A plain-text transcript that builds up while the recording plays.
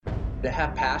To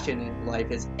have passion in life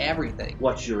is everything.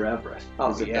 What's your Everest? Oh,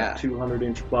 Is it yeah. that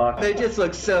 200-inch box? They just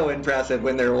look so impressive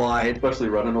when they're wide. Especially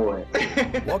running away.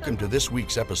 Welcome to this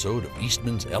week's episode of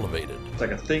Eastman's Elevated. It's like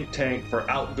a think tank for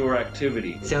outdoor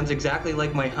activity. Sounds exactly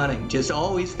like my hunting. Just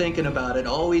always thinking about it,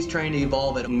 always trying to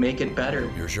evolve it and make it better.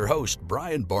 Here's your host,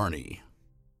 Brian Barney.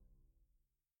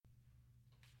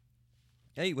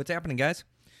 Hey, what's happening, guys?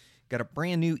 Got a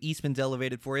brand new Eastman's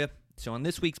Elevated for you. So on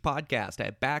this week's podcast, I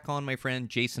have back on my friend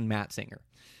Jason Matzinger.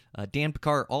 Dan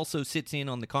Picard also sits in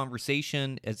on the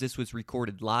conversation as this was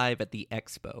recorded live at the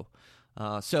expo.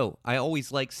 So I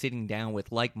always like sitting down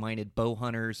with like-minded bow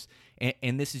hunters,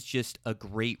 and this is just a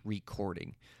great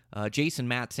recording. Jason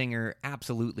Matzinger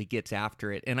absolutely gets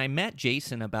after it, and I met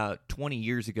Jason about 20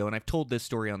 years ago, and I've told this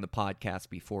story on the podcast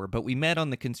before, but we met on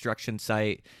the construction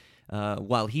site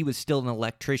while he was still an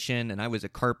electrician and I was a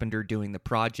carpenter doing the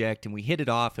project, and we hit it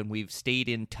off and we've stayed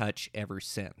in touch ever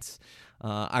since.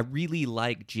 I really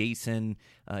like Jason.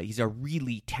 He's a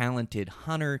really talented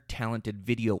hunter, talented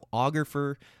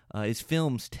videographer. His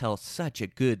films tell such a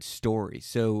good story.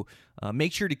 So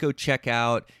make sure to go check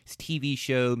out his TV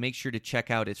show. Make sure to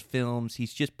check out his films.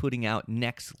 He's just putting out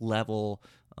next level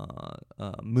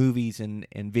movies and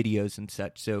videos and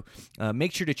such. So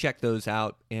make sure to check those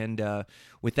out. And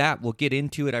with that, we'll get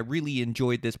into it. I really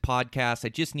enjoyed this podcast. I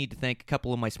just need to thank a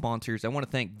couple of my sponsors. I want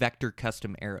to thank Vector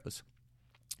Custom Arrows.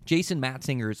 Jason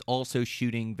Matzinger is also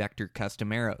shooting Vector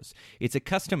Custom Arrows. It's a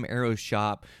custom arrow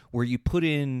shop where you put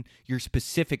in your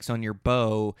specifics on your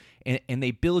bow, and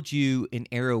they build you an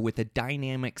arrow with a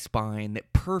dynamic spine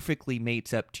that perfectly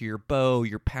mates up to your bow,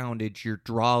 your poundage, your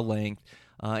draw length.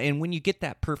 And when you get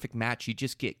that perfect match, you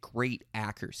just get great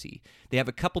accuracy. They have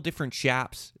a couple different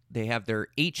shafts. They have their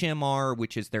HMR,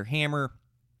 which is their hammer.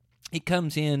 It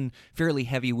comes in fairly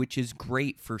heavy, which is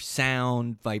great for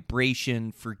sound,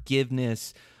 vibration,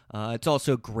 forgiveness. It's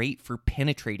also great for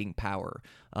penetrating power.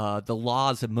 The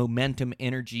laws of momentum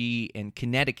energy and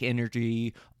kinetic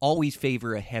energy always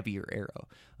favor a heavier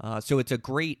arrow. So it's a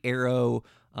great arrow.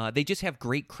 They just have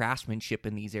great craftsmanship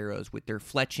in these arrows with their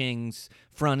fletchings,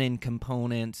 front-end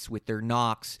components, with their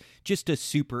nocks. Just a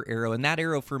super arrow. And that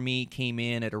arrow for me came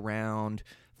in at around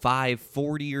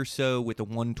 $540 or so with a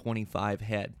 125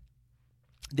 head.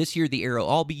 This year, the arrow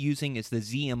I'll be using is the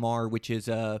ZMR, which is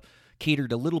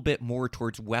catered a little bit more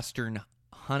towards Western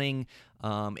hunting,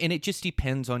 and it just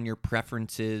depends on your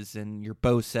preferences and your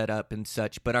bow setup and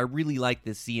such, but I really like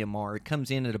this ZMR. It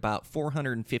comes in at about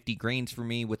 450 grains for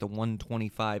me with a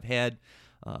 125 head.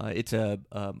 It's a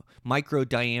micro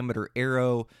diameter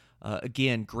arrow.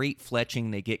 Again, great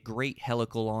fletching. They get great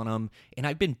helical on them. And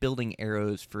I've been building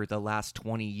arrows for the last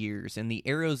 20 years. And the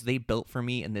arrows they built for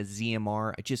me in the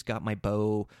ZMR, I just got my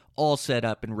bow all set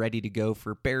up and ready to go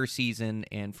for bear season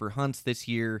and for hunts this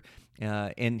year.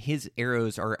 And his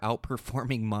arrows are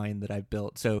outperforming mine that I've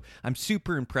built. So I'm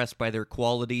super impressed by their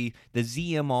quality. The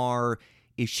ZMR,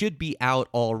 it should be out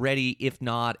already. If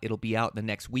not, it'll be out in the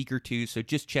next week or two, so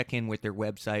just check in with their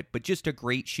website. But just a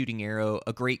great shooting arrow,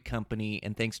 a great company,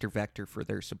 and thanks to Vector for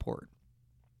their support.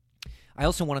 I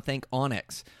also want to thank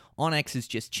Onyx. Onyx has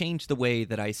just changed the way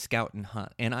that I scout and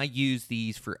hunt, and I use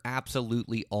these for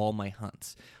absolutely all my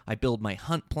hunts. I build my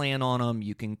hunt plan on them.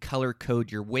 You can color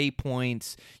code your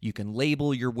waypoints. You can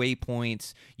label your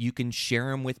waypoints. You can share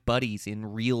them with buddies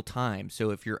in real time. So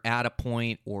if you're at a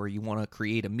point or you want to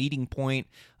create a meeting point,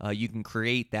 you can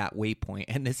create that waypoint.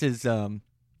 And this is a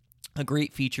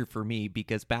great feature for me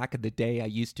because back in the day I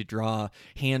used to draw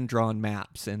hand-drawn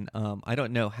maps, and I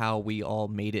don't know how we all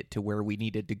made it to where we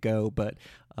needed to go, but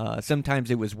sometimes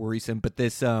it was worrisome. But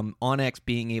this Onyx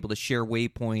being able to share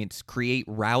waypoints, create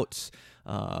routes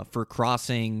for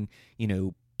crossing,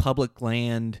 public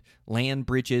land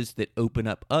bridges that open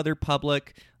up other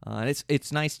public.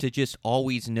 It's nice to just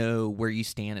always know where you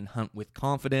stand and hunt with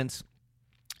confidence.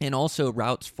 And also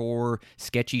routes for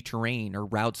sketchy terrain or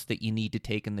routes that you need to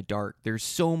take in the dark. There's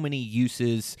so many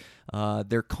uses.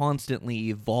 They're constantly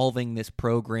evolving this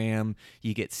program.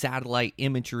 You get satellite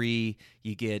imagery,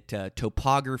 you get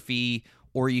topography,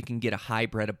 or you can get a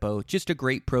hybrid of both. Just a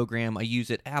great program. I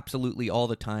use it absolutely all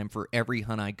the time for every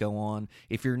hunt I go on.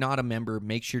 If you're not a member,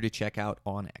 make sure to check out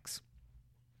Onyx.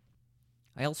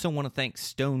 I also want to thank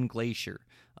Stone Glacier.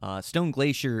 Stone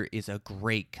Glacier is a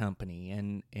great company,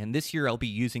 and this year I'll be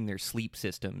using their sleep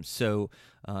systems. So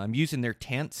I'm using their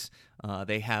tents.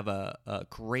 They have a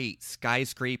great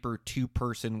Skyscraper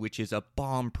 2-person, which is a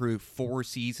bomb-proof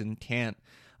 4-season tent.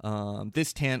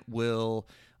 This tent will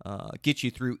get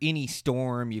you through any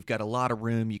storm. You've got a lot of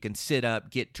room. You can sit up,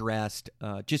 get dressed.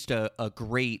 Just a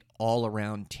great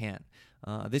all-around tent.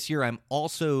 This year I'm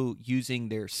also using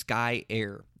their Sky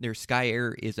Air. Their Sky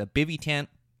Air is a bivy tent.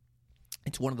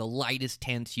 It's one of the lightest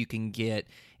tents you can get,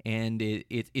 and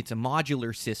it's a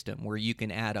modular system where you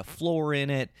can add a floor in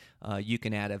it, you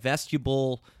can add a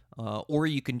vestibule, or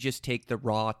you can just take the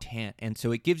raw tent. And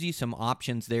so it gives you some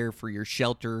options there for your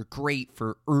shelter. Great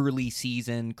for early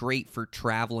season, great for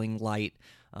traveling light.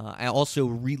 I also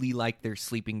really like their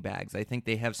sleeping bags. I think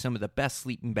they have some of the best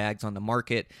sleeping bags on the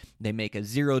market. They make a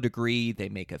 0 degree, they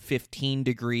make a 15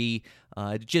 degree,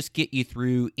 to just get you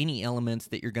through any elements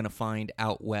that you're going to find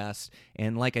out west.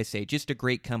 And like I say, just a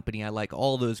great company. I like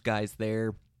all those guys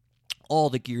there, all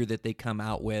the gear that they come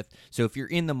out with. So if you're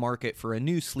in the market for a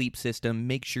new sleep system,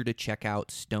 make sure to check out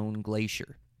Stone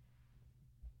Glacier.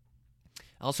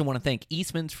 I also want to thank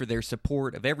Eastman's for their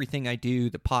support of everything I do,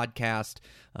 the podcast,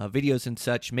 videos and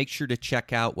such. Make sure to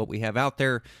check out what we have out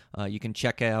there. You can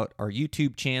check out our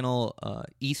YouTube channel,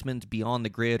 Eastman's Beyond the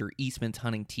Grid, or Eastman's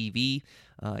Hunting TV.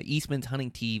 Eastman's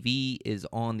Hunting TV is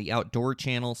on the Outdoor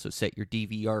channel, so set your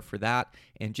DVR for that.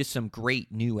 And just some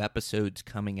great new episodes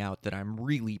coming out that I'm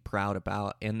really proud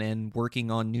about, and then working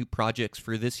on new projects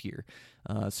for this year.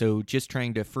 So just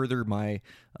trying to further my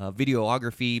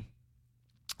videography,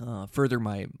 further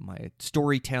my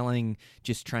storytelling,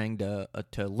 just trying to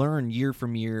learn year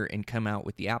from year and come out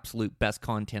with the absolute best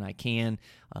content I can.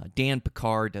 Dan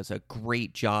Picard does a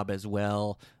great job as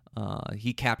well.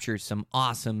 He captures some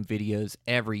awesome videos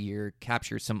every year,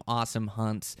 captures some awesome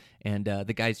hunts, and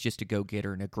the guy's just a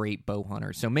go-getter and a great bow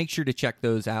hunter. So make sure to check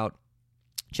those out.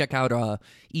 Check out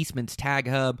Eastman's Tag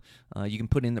Hub. You can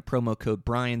put in the promo code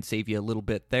Brian, save you a little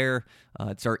bit there.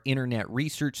 It's our internet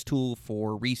research tool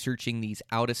for researching these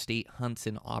out-of-state hunts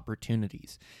and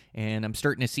opportunities. And I'm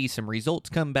starting to see some results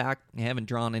come back. I haven't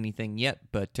drawn anything yet,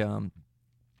 but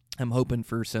I'm hoping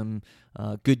for some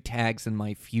good tags in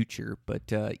my future.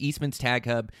 But Eastman's Tag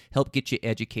Hub help get you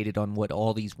educated on what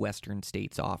all these western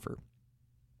states offer.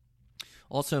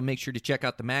 Also, make sure to check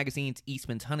out the magazines,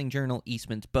 Eastman's Hunting Journal,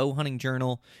 Eastman's Bow Hunting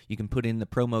Journal. You can put in the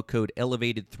promo code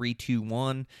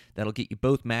ELEVATED321. That'll get you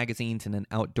both magazines and an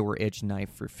outdoor edge knife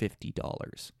for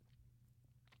 $50.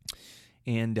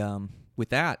 And with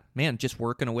that, man, just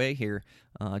working away here,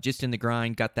 just in the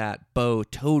grind. Got that bow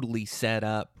totally set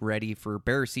up, ready for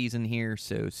bear season here,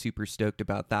 so super stoked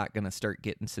about that. Going to start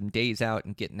getting some days out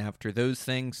and getting after those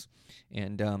things.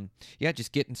 And,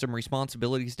 just getting some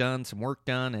responsibilities done, some work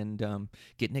done, and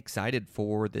getting excited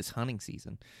for this hunting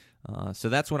season. So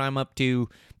that's what I'm up to.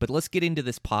 But let's get into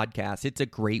this podcast. It's a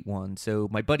great one. So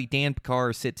my buddy Dan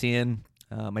Picard sits in,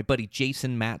 my buddy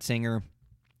Jason Matzinger,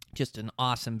 just an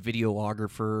awesome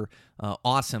videographer,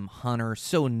 awesome hunter,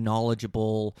 so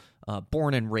knowledgeable,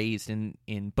 born and raised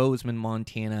in Bozeman,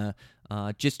 Montana,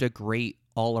 just a great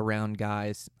all-around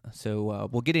guys. So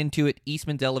we'll get into it.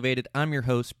 Eastman's Elevated. I'm your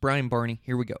host, Brian Barney.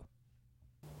 Here we go.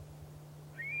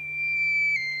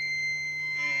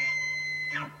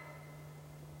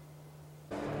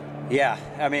 Yeah,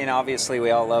 I mean, obviously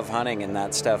we all love hunting and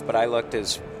that stuff, but I looked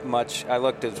as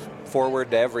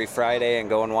forward to every Friday and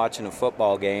going watching a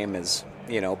football game as,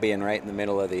 being right in the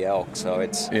middle of the elk. So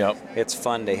it's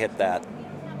fun to hit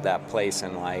that place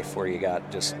in life where you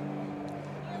got just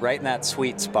right in that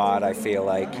sweet spot, I feel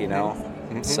like,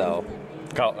 Mm-hmm. So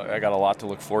I got a lot to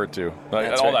look forward to.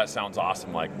 That sounds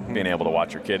awesome, like being able to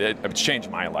watch your kid. It's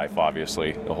changed my life,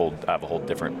 obviously. I have a whole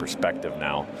different perspective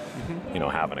now,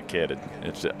 having a kid.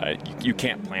 You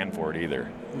can't plan for it either.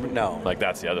 No. Like,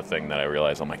 that's the other thing that I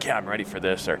realized. I'm like, yeah, I'm ready for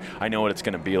this, or I know what it's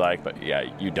going to be like, but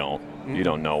yeah, you don't. You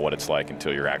don't know what it's like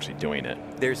until you're actually doing it.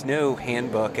 There's no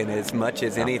handbook, and as much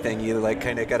as anything, you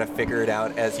kind of got to figure it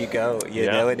out as you go, you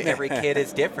know, and every kid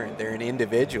is different. They're an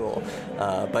individual.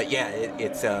 But yeah,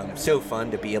 it's so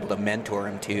fun to be able to mentor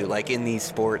them too, like in these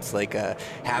sports,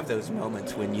 have those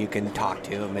moments when you can talk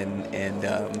to them and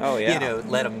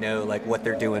let them know like what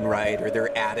they're doing right, or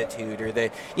their attitude, or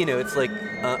it's like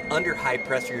under high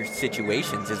pressure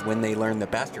situations is when they learn the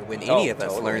best, or when any of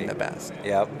us learn the best.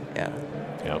 Yep.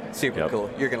 Super cool.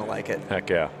 You're going to like it. Heck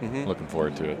yeah. Looking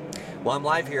forward to it. Well, I'm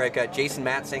live here. I got Jason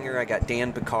Matzinger. I got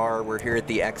Dan Picard. We're here at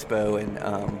the expo,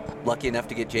 and lucky enough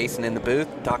to get Jason in the booth,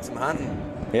 talk some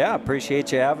hunting. Yeah,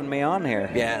 appreciate you having me on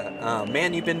here. Yeah.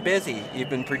 Man, you've been busy. You've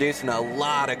been producing a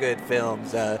lot of good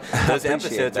films. Those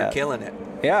episodes are killing it.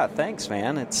 Yeah, thanks,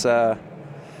 man. It's hard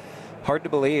to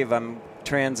believe I'm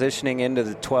transitioning into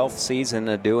the 12th season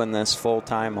of doing this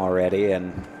full-time already,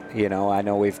 and I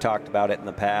know we've talked about it in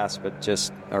the past, but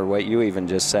or what you even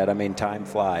just said, I mean, time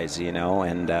flies,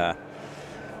 and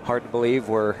hard to believe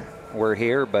we're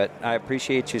here, but I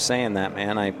appreciate you saying that,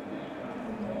 man. I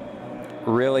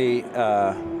really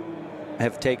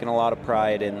have taken a lot of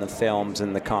pride in the films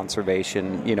and the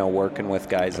conservation, working with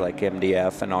guys like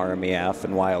MDF and RMEF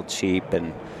and Wild Sheep,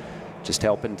 and just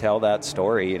helping tell that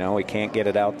story. We can't get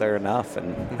it out there enough,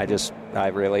 and I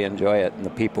really enjoy it and the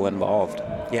people involved.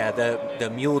 Yeah, the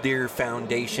Mule Deer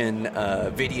Foundation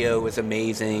video was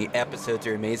amazing. Episodes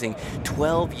are amazing.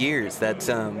 12 years. That's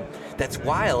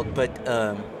wild,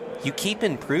 but you keep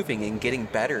improving and getting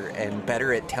better and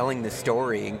better at telling the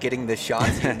story and getting the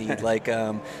shots you need. Like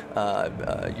your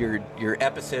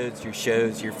episodes, your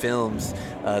shows, your films,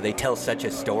 they tell such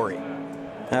a story.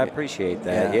 I appreciate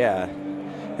that. Yeah.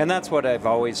 And that's what I've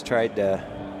always tried to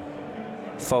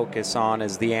focus on,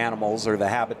 is the animals or the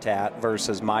habitat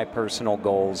versus my personal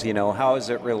goals. How is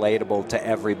it relatable to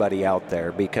everybody out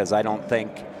there? Because I don't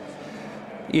think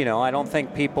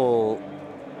people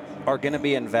are going to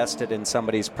be invested in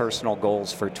somebody's personal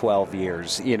goals for 12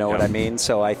 years. You know what I mean?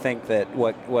 So I think that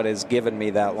what has given me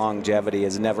that longevity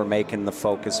is never making the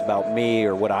focus about me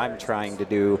or what I'm trying to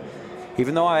do.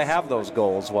 Even though I have those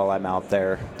goals while I'm out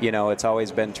there, it's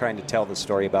always been trying to tell the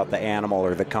story about the animal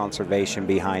or the conservation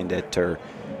behind it or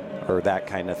that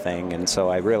kind of thing. And so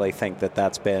I really think that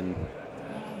that's been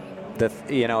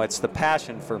it's the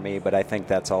passion for me, but I think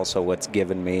that's also what's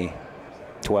given me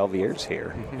 12 years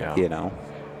here.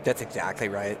 That's exactly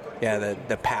right. Yeah,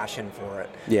 the passion for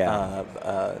it. Yeah.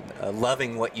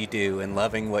 Loving what you do and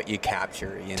loving what you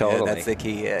capture. Totally. That's the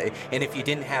key. And if you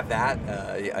didn't have that,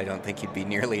 I don't think you'd be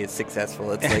nearly as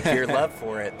successful. It's like your love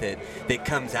for it that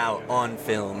comes out on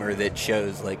film or that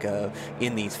shows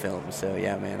in these films. So,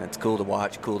 yeah, man, it's cool to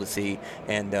watch, cool to see.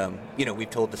 And, we've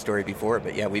told the story before,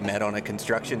 but, yeah, we met on a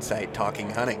construction site talking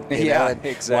hunting.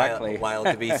 Exactly. Wild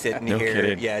to be sitting No here,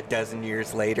 kidding. a dozen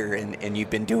years later, and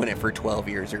you've been doing it for 12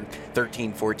 years. Or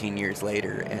 13, 14 years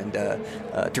later, and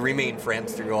to remain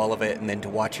friends through all of it, and then to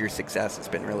watch your success has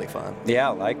been really fun. Yeah,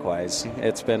 likewise.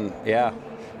 It's been, we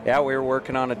were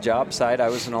working on a job site. I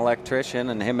was an electrician,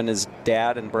 and him and his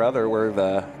dad and brother were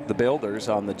the builders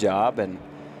on the job, and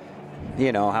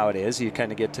you know how it is. You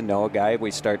kind of get to know a guy.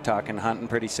 We start talking hunting.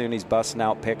 Pretty soon he's busting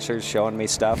out pictures, showing me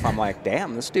stuff. I'm like,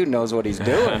 damn, this dude knows what he's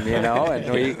doing,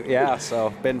 And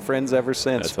so been friends ever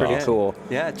since. That's pretty awesome. cool.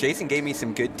 Yeah, Jason gave me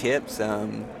some good tips.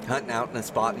 Hunting out in a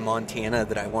spot in Montana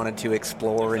that I wanted to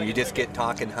explore, and you just get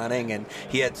talking hunting, and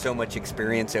he had so much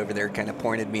experience over there, kind of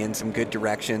pointed me in some good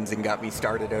directions and got me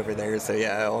started over there. So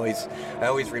yeah, I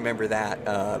always remember that.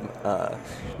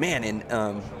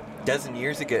 Dozen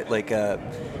years ago,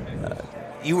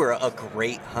 you were a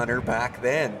great hunter back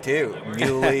then too.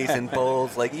 Muleys and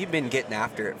bulls, you've been getting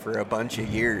after it for a bunch of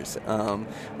years.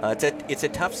 It's a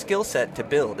tough skill set to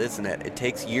build, isn't it? It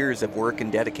takes years of work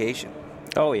and dedication.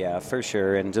 Oh yeah, for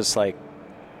sure. And just a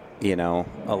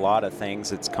lot of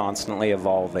things, it's constantly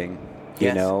evolving.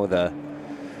 Yes.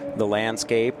 The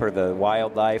landscape or the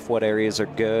wildlife, what areas are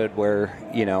good, where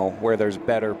there's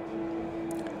better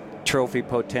trophy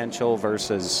potential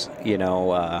versus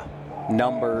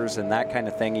numbers and that kind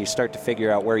of thing. You start to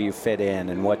figure out where you fit in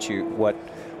and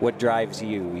what drives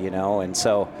you, and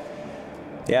so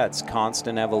it's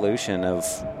constant evolution of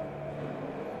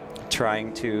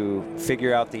trying to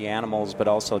figure out the animals but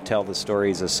also tell the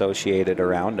stories associated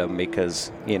around them,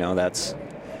 because that's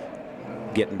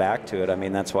getting back to it. I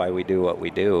mean, that's why we do what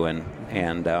we do, and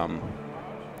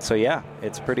so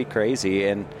it's pretty crazy.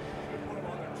 And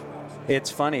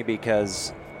it's funny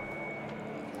because,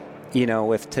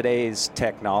 with today's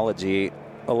technology,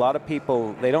 a lot of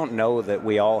people, they don't know that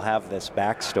we all have this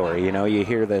backstory. You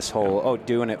hear this whole,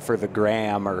 doing it for the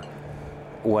gram or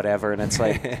whatever, and it's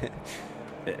like,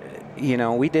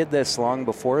 we did this long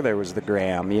before there was the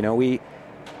gram.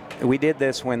 We did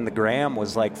this when the gram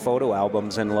was like photo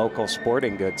albums in local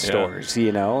sporting goods stores,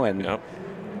 and... Yep.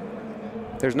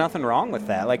 There's nothing wrong with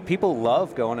that. People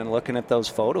love going and looking at those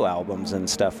photo albums and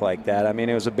stuff like that. I mean,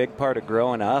 it was a big part of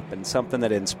growing up, and something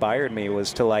that inspired me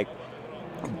was to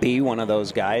be one of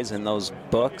those guys in those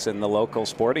books in the local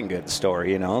sporting goods store,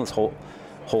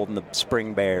 holding the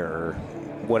spring bear or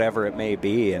whatever it may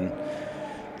be. And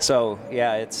so,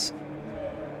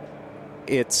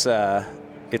 it's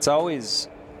always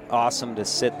awesome to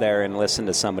sit there and listen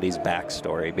to somebody's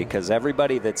backstory, because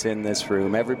everybody that's in this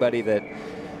room, everybody that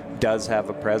does have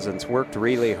a presence, worked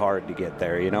really hard to get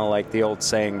there. Like the old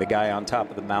saying, the guy on top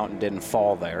of the mountain didn't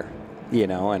fall there,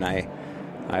 and I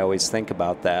always think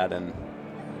about that. And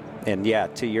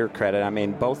to your credit, I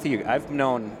mean, both of you, I've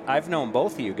known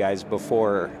both of you guys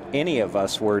before any of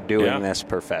us were doing this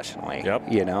professionally.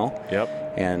 Yep.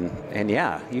 Yep. And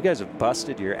you guys have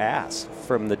busted your ass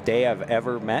from the day I've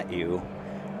ever met you.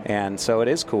 And so it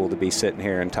is cool to be sitting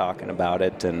here and talking about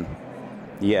it. And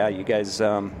you guys,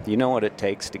 you know what it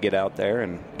takes to get out there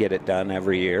and get it done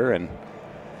every year, and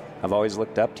I've always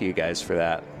looked up to you guys for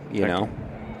that, you know?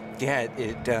 Yeah,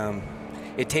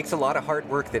 it takes a lot of hard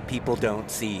work that people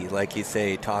don't see, like you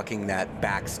say, talking that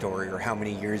backstory or how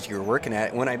many years you were working at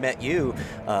it. When I met you,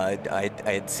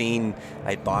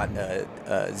 I'd bought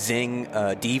Zing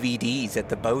DVDs at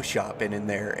the Bow Shop and in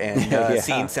there, and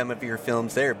seen some of your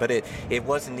films there. But it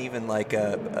wasn't even like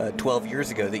 12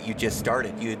 years ago that you just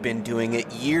started. You had been doing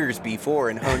it years before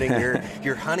and honing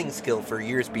your hunting skill for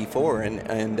years before.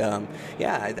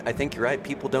 I think you're right.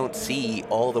 People don't see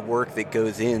all the work that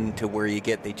goes into where you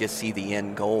get. They just see the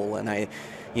end goal. And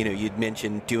you'd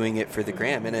mentioned doing it for the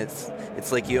gram, and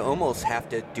it's like you almost have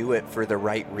to do it for the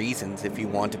right reasons if you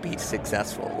want to be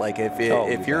successful. Like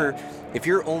if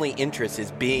your only interest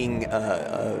is being,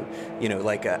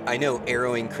 I know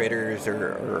arrowing critters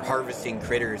or harvesting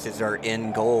critters is our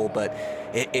end goal, but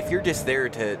if you're just there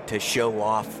to show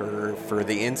off for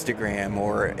the Instagram,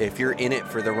 or if you're in it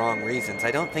for the wrong reasons,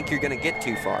 I don't think you're going to get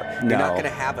too far. No. You're not going to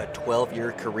have a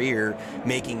 12-year career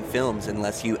making films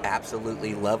unless you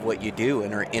absolutely love what you do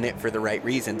and are in it for the right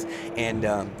reasons. And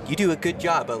you do a good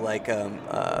job of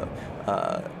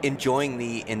enjoying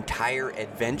the entire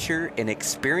adventure and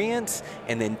experience,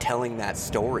 and then telling that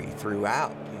story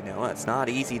throughout. It's not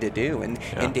easy to do. And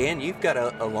Dan, you've got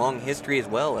a long history as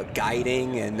well of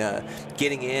guiding and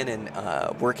getting in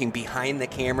and working behind the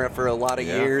camera for a lot of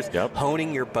years,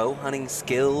 honing your bow hunting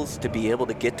skills to be able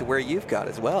to get to where you've got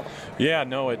as well. Yeah,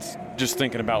 no, it's just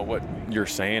thinking about what you're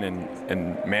saying,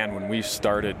 and man, when we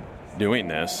started doing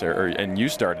this, and you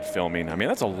started filming, I mean,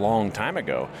 that's a long time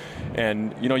ago.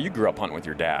 And you grew up hunting with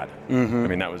your dad. Mm-hmm. I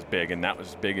mean, that was big, and that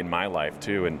was big in my life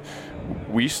too. And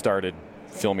we started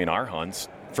filming our hunts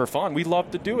for fun. We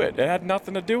loved to do it. It had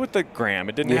nothing to do with the gram.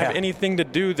 It didn't have anything to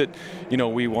do that,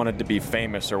 we wanted to be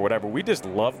famous or whatever. We just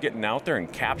loved getting out there and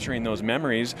capturing those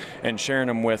memories and sharing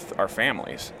them with our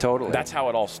families. Totally. That's how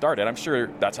it all started. I'm sure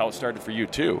that's how it started for you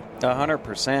too.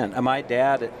 100%. My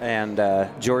dad and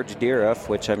George Deeruff,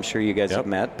 which I'm sure you guys have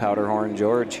met, Powderhorn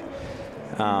George,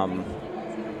 but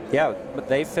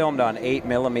they filmed on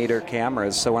 8mm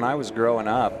cameras. So when I was growing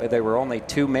up, they were only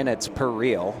 2 minutes per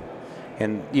reel,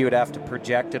 and you would have to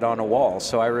project it on a wall.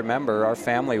 So I remember our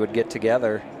family would get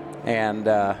together and,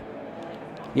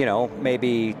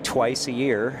 maybe twice a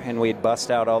year, and we'd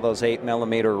bust out all those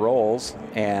 8mm rolls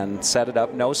and set it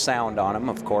up, no sound on them,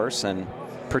 of course, and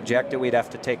project it. We'd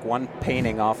have to take one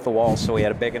painting off the wall so we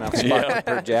had a big enough spot to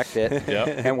project it.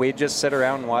 And we'd just sit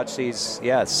around and watch these,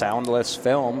 soundless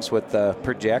films with the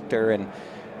projector. And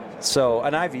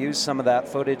I've used some of that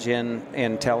footage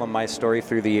in telling my story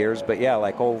through the years, but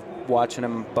watching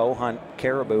them bow hunt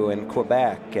caribou in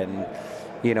Quebec, and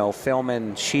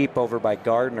filming sheep over by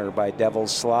Gardner by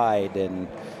Devil's Slide, and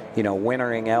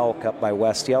wintering elk up by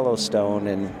West Yellowstone.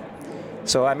 And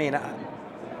so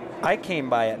I came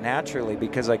by it naturally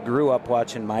because I grew up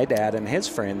watching my dad and his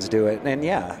friends do it. And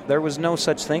there was no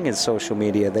such thing as social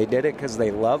media. They did it because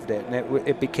they loved it, and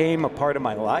it became a part of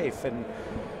my life. And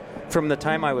from the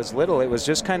time I was little, it was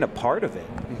just kind of part of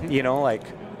it.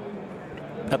 Mm-hmm.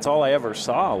 That's all I ever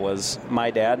saw was my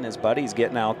dad and his buddies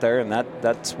getting out there, and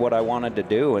that's what I wanted to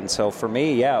do. And so for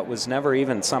me, it was never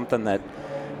even something that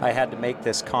I had to make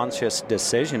this conscious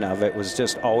decision of. It was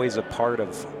just always a part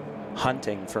of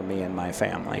hunting for me and my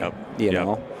family, you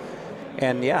know.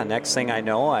 And next thing I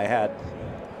know, I had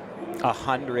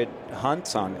 100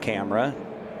 hunts on camera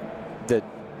that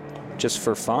just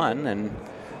for fun, and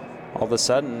all of a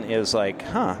sudden it was like,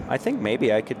 I think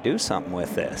maybe I could do something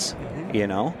with this,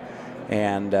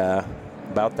 And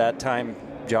about that time,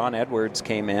 John Edwards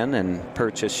came in and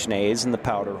purchased Schnee's and the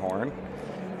Powderhorn,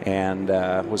 and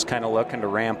was kind of looking to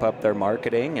ramp up their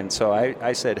marketing. And so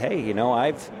I said, hey,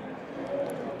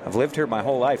 I've lived here my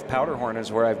whole life. Powderhorn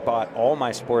is where I've bought all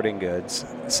my sporting goods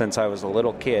since I was a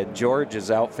little kid. George has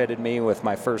outfitted me with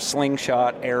my first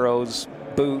slingshot, arrows,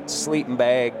 boots, sleeping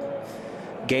bag,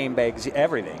 game bags,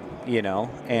 everything,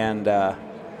 And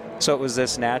so it was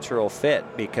this natural fit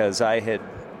because I had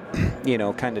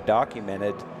kind of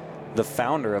documented the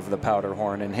founder of the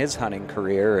Powderhorn and his hunting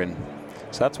career, and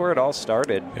so that's where it all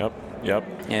started. Yep.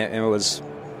 And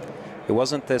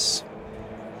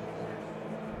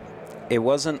it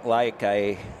wasn't like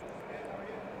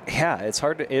it's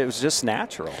hard to, it was just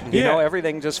natural.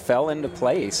 Everything just fell into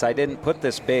place. I didn't put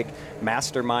this big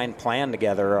mastermind plan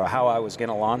together or how I was going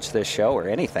to launch this show or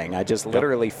anything. I just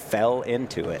literally fell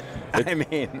into it.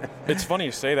 It's funny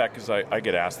you say that because I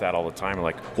get asked that all the time.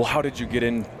 Like, well, how did you get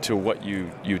into what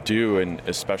you do, and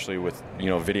especially with,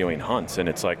 videoing hunts? And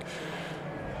it's like,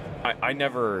 I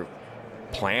never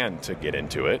planned to get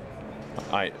into it.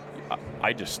 I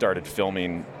just started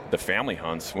filming the family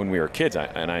hunts when we were kids.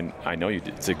 I know you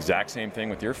did. It's the exact same thing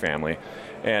with your family.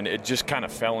 And it just kind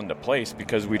of fell into place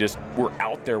because we're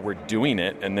out there, we're doing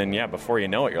it. And then, before you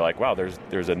know it, you're like, wow,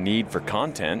 there's a need for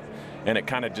content. And it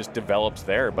kind of just develops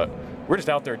there. But we're just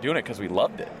out there doing it because we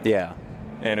loved it. Yeah.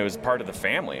 And it was part of the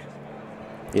family.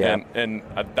 Yeah. And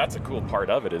that's a cool part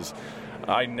of it is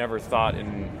I never thought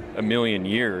in a million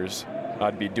years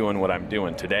I'd be doing what I'm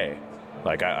doing today.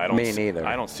 Like I don't. Me neither.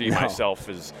 I don't see myself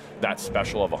as that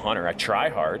special of a hunter. I try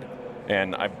hard,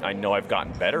 and I know I've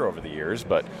gotten better over the years,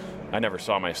 but I never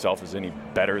saw myself as any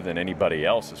better than anybody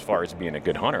else as far as being a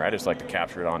good hunter. I just like to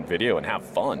capture it on video and have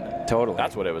fun. Totally.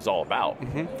 That's what it was all about.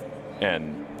 Mm-hmm.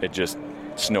 And it just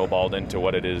snowballed into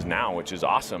what it is now, which is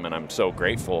awesome, and I'm so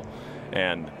grateful.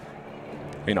 And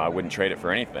I wouldn't trade it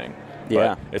for anything.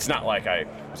 Yeah. But it's not like I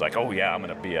was like, oh yeah, I'm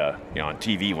going to be on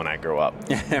TV when I grow up.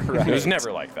 Right. It was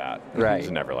never like that. Right. It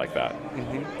was never like that.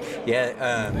 Mm-hmm.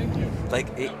 Yeah, like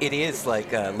it is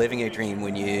like living a dream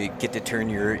when you get to turn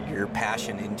your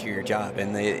passion into your job,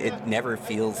 and it never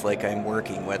feels like I'm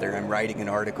working, whether I'm writing an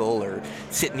article or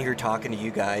sitting here talking to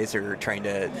you guys or trying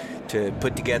to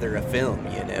put together a film.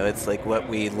 It's like what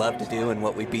we love to do and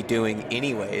what we'd be doing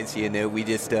anyways. We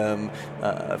just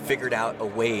figured out a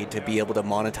way to be able to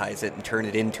monetize it and turn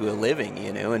it into a living,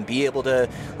 and be able to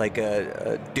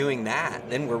doing that,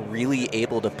 then we're really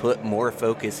able to put more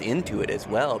focus into it as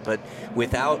well. But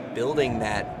without building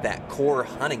that core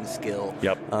hunting skill,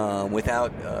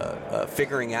 without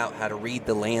figuring out how to read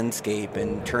the landscape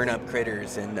and turn up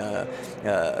critters and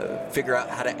figure out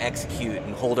how to execute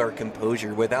and hold our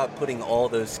composure, without putting all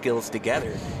those skills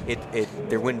together,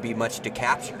 there wouldn't be much to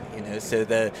capture. So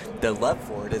the love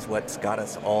for it is what's got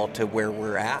us all to where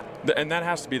we're at. And that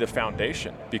has to be the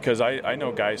foundation, because I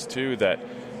know guys too that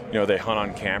they hunt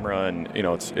on camera and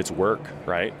it's work,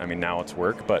 right? I mean, now it's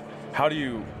work, but how do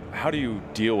you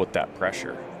deal with that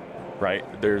pressure, right?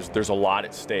 There's a lot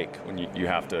at stake when we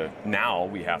have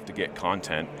to get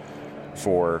content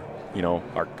for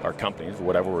our companies,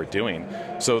 whatever we're doing.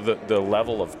 So the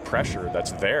level of pressure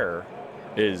that's there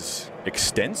is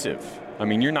extensive. I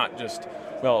mean, you're not just,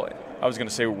 I was going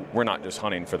to say we're not just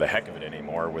hunting for the heck of it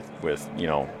anymore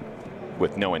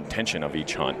with no intention of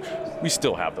each hunt. We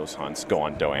still have those hunts, go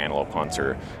on doe antelope hunts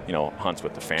or hunts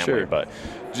with the family. Sure. But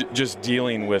just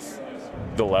dealing with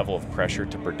the level of pressure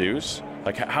to produce,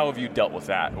 like how have you dealt with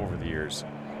that over the years,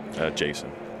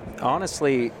 Jason?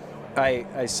 Honestly,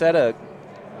 I set a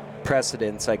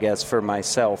precedence, I guess, for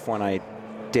myself when I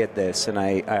did this, and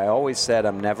I always said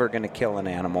I'm never going to kill an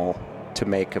animal to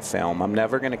make a film. I'm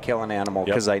never going to kill an animal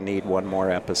because I need one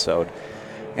more episode.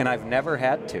 And I've never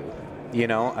had to.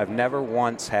 I've never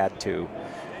once had to,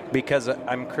 because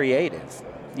I'm creative,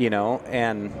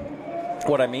 and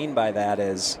what I mean by that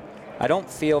is I don't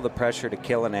feel the pressure to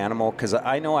kill an animal because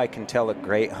I know I can tell a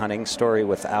great hunting story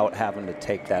without having to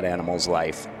take that animal's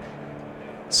life.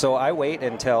 So I wait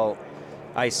until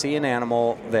I see an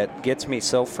animal that gets me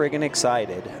so friggin'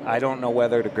 excited. I don't know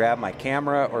whether to grab my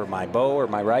camera or my bow or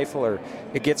my rifle, or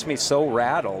it gets me so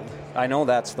rattled. I know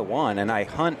that's the one, and I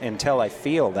hunt until I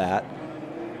feel that.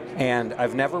 And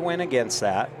I've never went against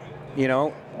that,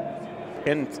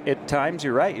 And at times,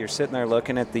 you're right. You're sitting there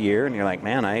looking at the year, and you're like,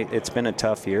 man, it's been a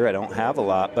tough year. I don't have a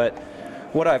lot. But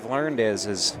what I've learned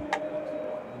is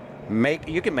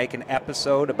you can make an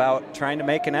episode about trying to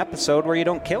make an episode where you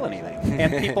don't kill anything,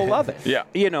 and people love it. Yeah,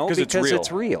 because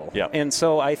it's real. Yeah. And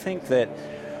so I think that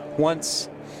once,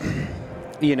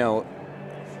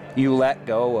 you let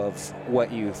go of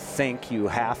what you think you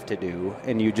have to do,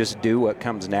 and you just do what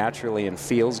comes naturally and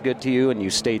feels good to you, and you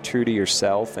stay true to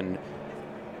yourself and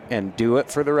do it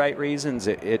for the right reasons,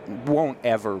 it won't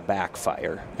ever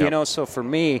backfire. Yep. So for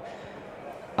me,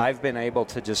 I've been able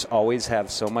to just always have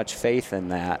so much faith in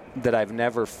that I've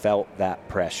never felt that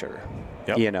pressure.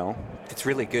 Yep. It's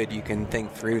really good you can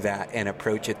think through that and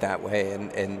approach it that way,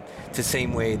 and it's the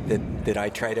same way that I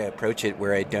try to approach it,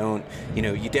 where I don't,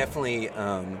 you definitely,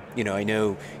 I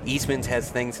know Eastman's has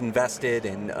things invested,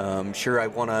 and sure I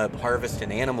want to harvest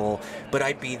an animal, but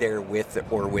I'd be there with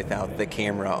or without the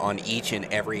camera on each and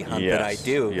every hunt that I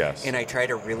do, and I try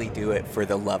to really do it for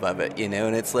the love of it, and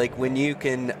it's like when you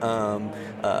can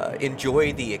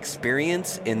enjoy the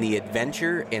experience and the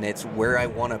adventure, and it's where I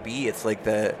want to be. It's like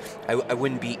I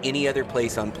wouldn't be any other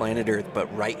place on planet Earth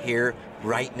but right here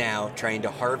right now trying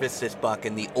to harvest this buck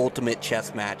in the ultimate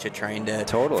chess match of trying to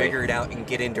figure it out and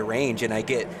get into range. And I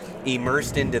get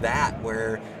immersed into that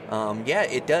where,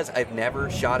 it does. I've never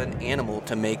shot an animal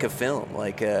to make a film.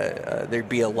 Like, there'd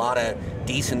be a lot of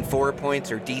decent 4 points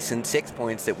or decent 6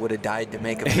 points that would have died to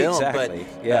make a film. Exactly.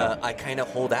 But I kind of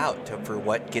hold out for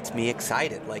what gets me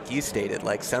excited, like you stated,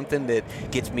 like something that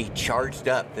gets me charged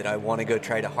up that I want to go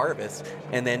try to harvest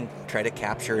and then try to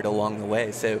capture it along the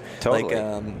way. So,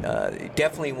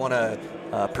 definitely want to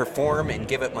perform and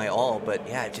give it my all, but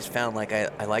I just found like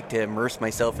I like to immerse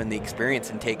myself in the experience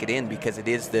and take it in, because it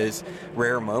is those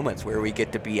rare moments where we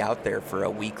get to be out there for a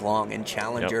week long and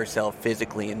challenge ourselves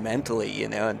physically and mentally,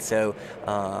 and so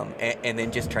and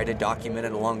then just try to document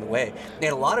it along the way.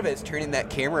 And a lot of it is turning that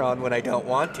camera on when I don't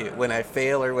want to, when I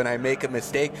fail or when I make a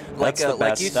mistake. Like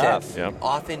you said,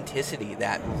 authenticity,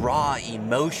 that raw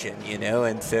emotion,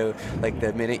 and so like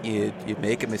the minute you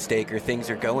make a mistake or things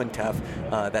are going tough,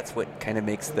 that's what kind of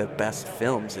makes the best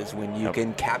films, is when you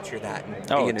can capture that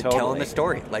and telling the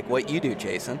story like what you do,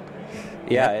 Jason.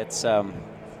 It's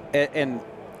and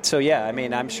so I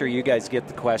mean, I'm sure you guys get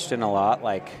the question a lot,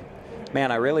 like,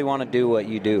 man, I really want to do what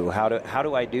you do. How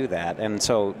do I do that? And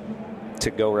so to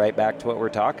go right back to what we're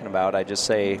talking about, I just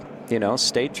say,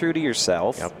 stay true to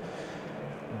yourself.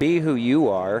 Be who you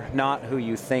are, not who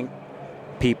you think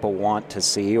people want to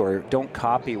see, or don't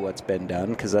copy what's been done,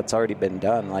 because that's already been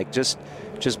done. Like, just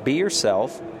be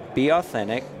yourself, be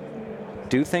authentic,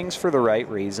 do things for the right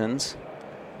reasons,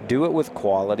 do it with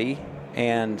quality,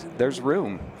 and there's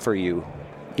room for you.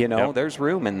 There's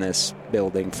room in this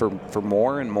building for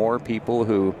more and more people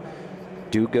who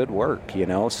do good work,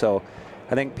 So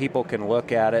I think people can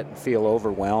look at it and feel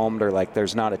overwhelmed, or like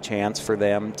there's not a chance for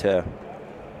them to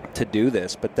do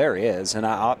this, but there is, and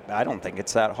I don't think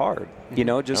it's that hard.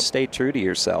 Just stay true to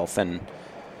yourself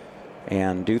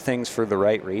and do things for the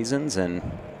right reasons, and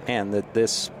that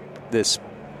this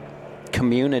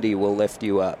community will lift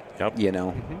you up.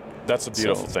 That's a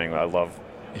beautiful thing. I love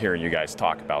hearing you guys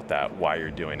talk about that, why you're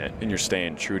doing it, and you're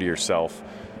staying true to yourself.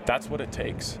 That's what it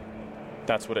takes.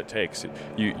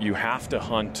 You have to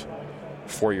hunt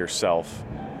for yourself,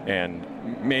 and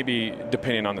maybe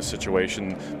depending on the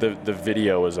situation, the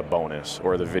video is a bonus,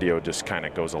 or the video just kind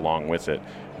of goes along with it.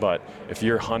 But if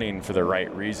you're hunting for the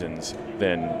right reasons,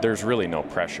 then there's really no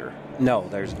pressure. No,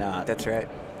 there's not. That's right.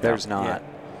 There's not. Yeah.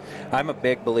 I'm a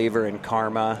big believer in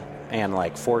karma and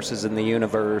like forces in the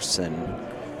universe, and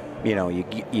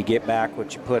you get back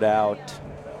what you put out.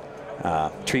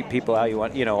 Treat people how you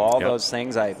want, all those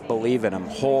things. I believe in them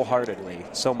wholeheartedly,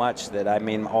 so much that, I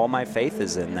mean, all my faith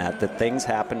is in that things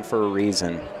happen for a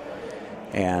reason.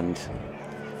 And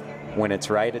when it's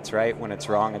right, it's right. When it's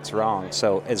wrong, it's wrong.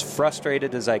 So as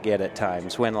frustrated as I get at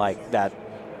times, when like that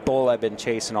bull I've been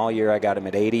chasing all year, I got him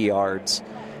at 80 yards,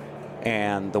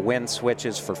 and the wind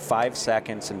switches for 5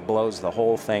 seconds and blows the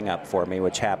whole thing up for me,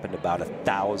 which happened about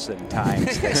 1,000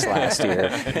 times this last year.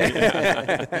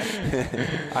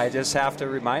 I just have to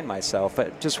remind myself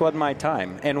it just wasn't my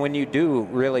time. And when you do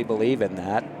really believe in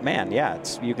that, man,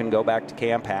 you can go back to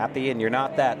camp happy, and you're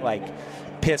not that like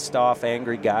pissed off,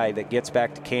 angry guy that gets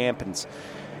back to camp and's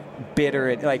bitter.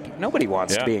 And like, nobody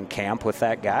wants to be in camp with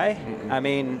that guy. Mm-hmm. I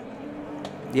mean,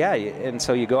 and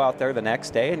so you go out there the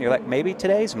next day and you're like, maybe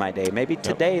today's my day. Maybe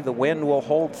today the wind will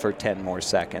hold for 10 more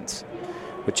seconds,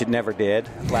 which it never did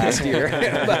last year.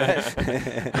 But,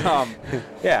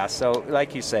 so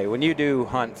like you say, when you do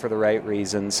hunt for the right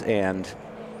reasons and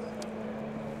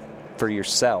for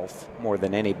yourself more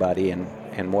than anybody,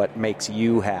 and what makes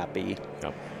you happy,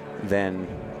 then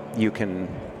you can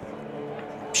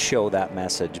show that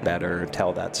message better,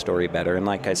 tell that story better. And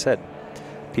like I said,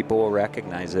 people will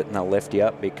recognize it and they'll lift you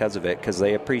up because of it, because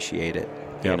they appreciate it.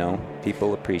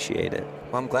 People appreciate it.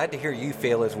 Well, I'm glad to hear you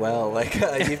fail as well. Like,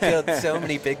 you've killed so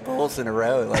many big bulls in a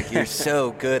row. Like, you're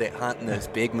so good at hunting those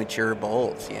big, mature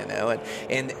bulls,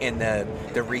 And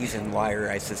the reason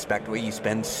why, I suspect, why you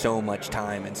spend so much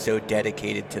time and so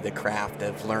dedicated to the craft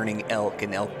of learning elk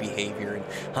and elk behavior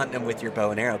and hunting them with your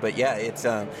bow and arrow. But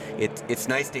it's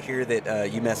nice to hear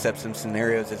that you mess up some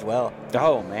scenarios as well.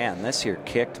 Oh man, this year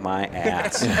kicked my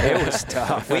ass. It was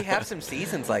tough. We have some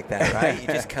seasons like that, right? You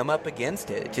just come up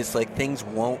against it. Just like things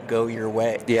won't go your way.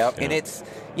 Yep. And it's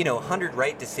 100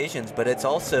 right decisions, but it's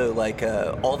also like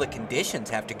all the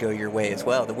conditions have to go your way as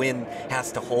well. The wind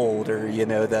has to hold, or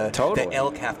the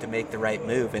elk have to make the right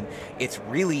move, and it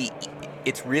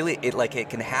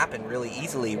can happen really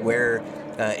easily where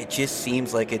it just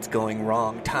seems like it's going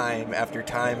wrong time after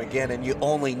time again, and you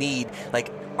only need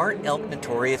like aren't elk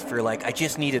notorious for like, I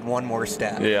just needed one more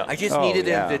step. Yeah. I just needed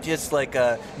him to just like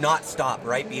not stop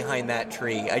right behind that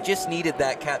tree. I just needed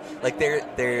that cat. Like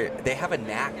they have a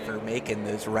knack for making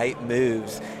those right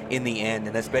moves in the end,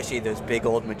 and especially those big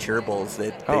old mature bulls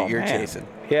that you're chasing.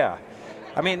 Yeah.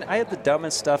 I mean, I had the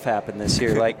dumbest stuff happen this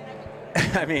year. Like,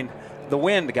 I mean, the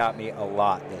wind got me a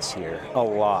lot this year. A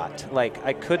lot. Like,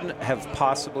 I couldn't have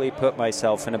possibly put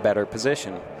myself in a better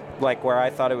position. Like, where I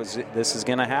thought this is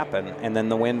going to happen, and then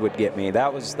the wind would get me.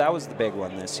 That was the big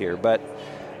one this year. But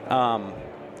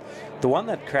the one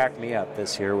that cracked me up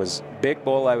this year was big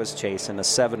bull I was chasing, a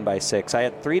 7x6. I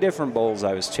had 3 different bulls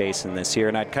I was chasing this year,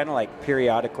 and I'd kind of like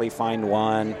periodically find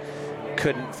one,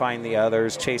 couldn't find the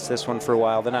others, chase this one for a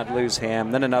while, then I'd lose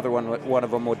him, then another one of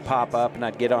them would pop up, and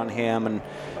I'd get on him, and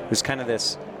it was kind of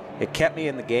this, it kept me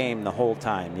in the game the whole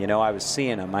time. You know, I was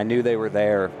seeing them. I knew they were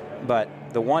there, but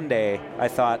the one day I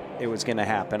thought it was going to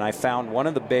happen. I found one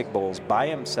of the big bulls by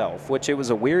himself, which it was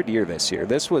a weird year this year.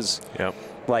 This was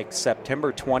like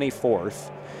September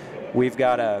 24th. We've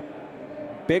got a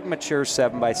big mature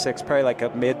 7x6, probably like a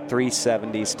mid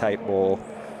 370s type bull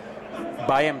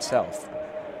by himself.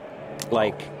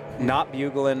 Like not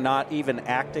bugling, not even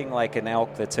acting like an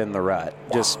elk that's in the rut.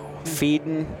 Just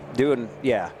feeding, doing,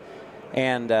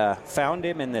 And found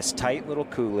him in this tight little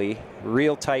coulee,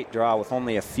 real tight draw with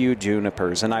only a few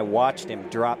junipers. And I watched him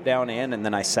drop down in, and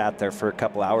then I sat there for a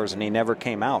couple hours, and he never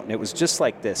came out. And it was just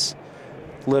like this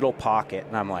little pocket.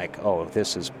 And I'm like, oh,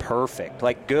 this is perfect.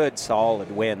 Like good,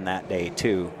 solid wind that day,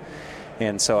 too.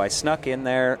 And so I snuck in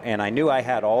there, and I knew I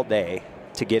had all day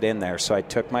to get in there. So I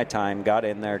took my time, got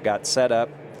in there, got set up.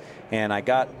 And I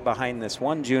got behind this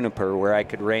one juniper where I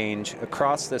could range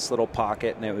across this little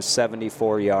pocket, and it was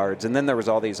 74 yards. And then there was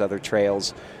all these other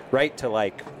trails right to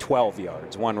like 12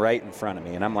 yards, one right in front of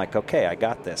me. And I'm like, okay, I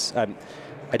got this. I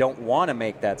don't want to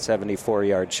make that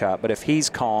 74-yard shot, but if he's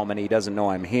calm and he doesn't know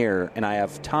I'm here and I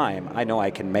have time, I know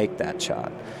I can make that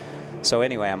shot. So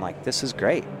anyway, I'm like, this is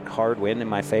great. Hard wind in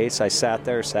my face. I sat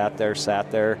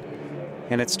there.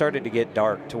 And it started to get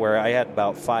dark to where I had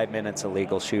about 5 minutes of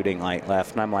legal shooting light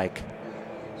left. And I'm like,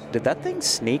 did that thing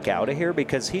sneak out of here?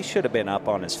 Because he should have been up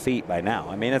on his feet by now.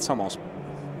 I mean, it's almost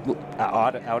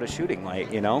out of shooting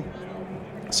light, you know?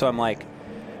 So I'm like,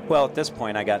 well, at this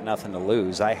point, I got nothing to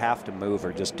lose. I have to move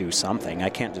or just do something. I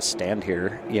can't just stand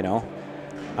here, you know?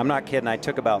 I'm not kidding. I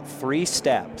took about 3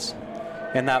 steps.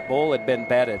 And that bull had been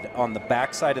bedded on the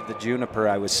backside of the juniper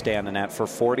I was standing at for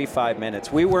 45 minutes.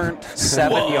 We weren't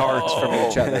 7 yards from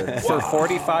each other for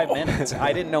 45 minutes.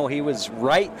 I didn't know he was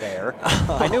right there.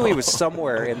 I knew he was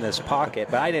somewhere in this pocket,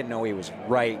 but I didn't know he was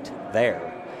right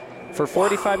there. For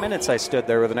 45 minutes I stood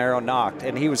there with an arrow knocked,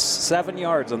 and he was 7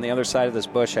 yards on the other side of this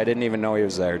bush. I didn't even know he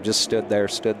was there. Just stood there.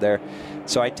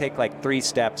 So I take like 3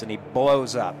 steps, and he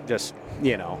blows up just,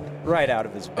 you know, right out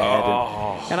of his bed.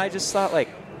 And I just thought, like,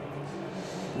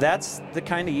 that's the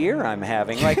kind of year I'm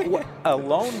having. Like a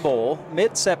lone bull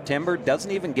mid-September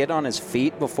doesn't even get on his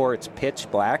feet before it's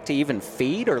pitch black to even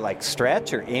feed or like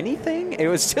stretch or anything. It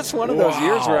was just one of those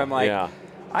years where I'm like,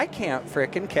 I can't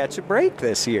frickin' catch a break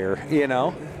this year, you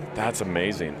know? That's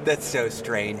amazing. That's so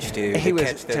strange, dude. He to was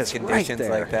catch those just conditions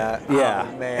right like that. Yeah.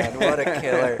 Oh, man, what a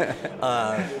killer.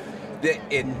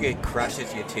 It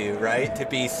crushes you too, right? To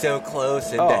be so close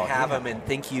and to have them and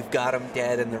think you've got them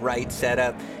dead in the right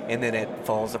setup, and then it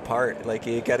falls apart. Like,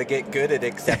 you got to get good at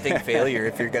accepting failure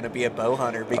if you're going to be a bow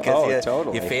hunter, because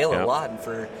you fail a lot. And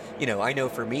for, you know, I know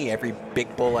for me, every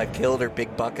big bull I've killed or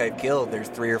big buck I've killed, there's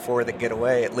 3 or 4 that get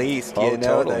away at least. You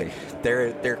know,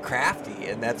 they're crafty,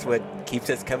 and that's what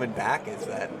keeps us coming back, is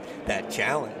that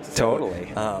challenge. So,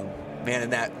 man,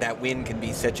 and that wind can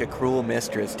be such a cruel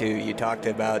mistress, too. You talked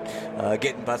about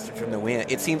getting busted from the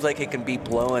wind. It seems like it can be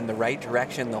blowing the right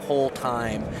direction the whole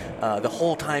time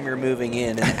you're moving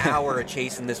in. An hour of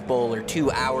chasing this bull or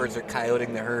 2 hours of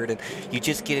coyoting the herd, and you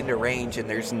just get into range, and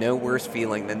there's no worse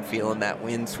feeling than feeling that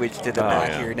wind switch to the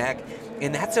back of your neck.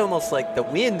 And that's almost like the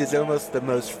wind is almost the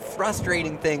most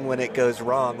frustrating thing when it goes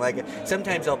wrong. Like,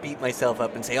 sometimes I'll beat myself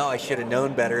up and say, oh, I should have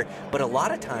known better. But a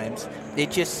lot of times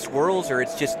it just swirls, or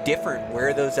it's just different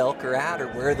where those elk are at or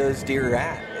where those deer are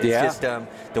at. It's just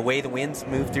the way the winds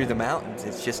move through the mountains.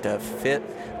 It's just a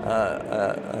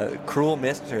cruel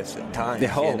mistress at times.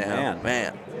 Oh, you know?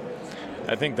 Man.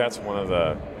 I think that's one of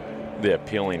the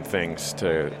appealing things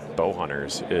to bow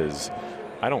hunters is,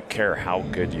 I don't care how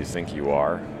good you think you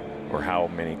are or how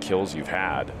many kills you've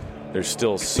had, there's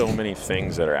still so many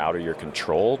things that are out of your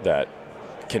control that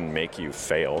can make you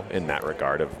fail in that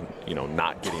regard of, you know,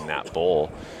 not getting that bull.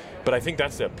 But I think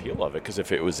that's the appeal of it, because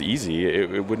if it was easy,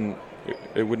 it wouldn't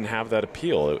have that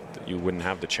appeal. You wouldn't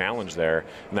have the challenge there,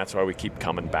 and that's why we keep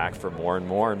coming back for more and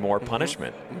more and more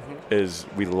punishment. Is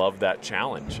we love that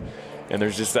challenge, and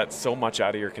there's just that's so much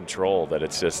out of your control that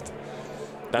it's just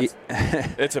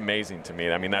it's amazing to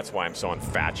me. I mean, that's why I'm so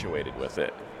infatuated with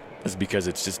it, is because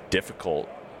it's just difficult,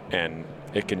 and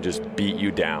it can just beat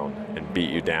you down,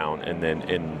 and then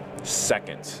in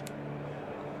seconds.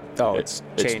 Oh, it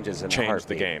changes in a heartbeat.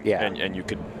 The game. Yeah. And you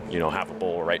could, have a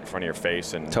bull right in front of your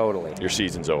face, and totally your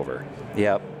season's over.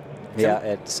 Yep. Yeah,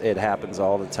 it happens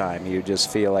all the time. You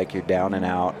just feel like you're down and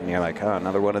out, and you're like, oh,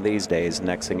 another one of these days.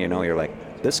 Next thing you know, you're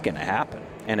like, this is going to happen.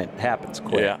 And it happens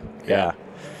quick. Yeah.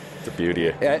 The beauty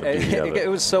of it. It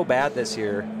was so bad this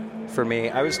year for me.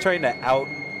 I was trying to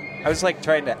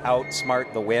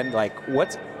outsmart the wind. Like,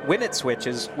 when it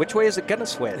switches, which way is it going to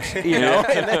switch?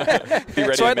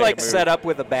 So I'd set up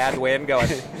with a bad wind going,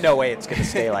 no way it's going to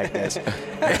stay like this.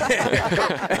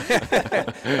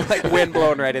 Like wind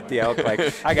blowing right at the elk, like,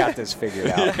 I got this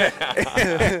figured out.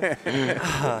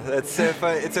 That's so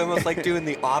fun. It's almost like doing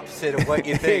the opposite of what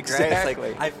you think, exactly.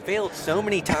 Right? It's like, I've failed so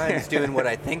many times doing what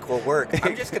I think will work.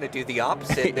 I'm just going to do the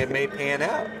opposite, and it may pan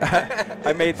out.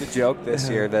 I made the joke this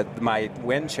year that my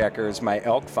wind checker is my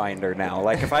elk finder now.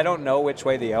 Like, if I don't know which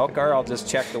way the elk are, I'll just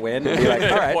check the wind and be like,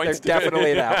 all right, they're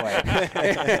definitely that way.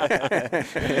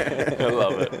 I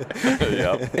love it.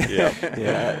 Yep.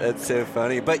 Yeah, that's so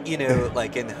funny. But,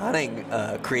 like in hunting,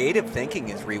 creative thinking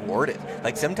is rewarded.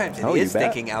 Like sometimes it is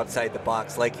thinking outside the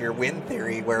box, like your wind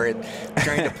theory, where it's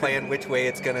trying to plan which way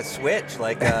it's going to switch.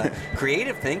 Like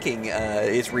creative thinking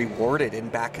is rewarded in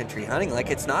backcountry hunting. Like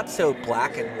it's not so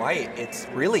black and white. It's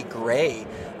really gray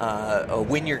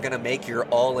when you're going to make your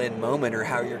all-in moment or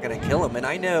how you're going to kill them. And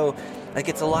I know, like,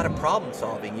 it's a lot of problem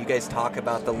solving. You guys talk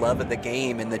about the love of the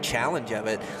game and the challenge of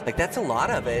it. Like, that's a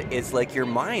lot of it is, like, your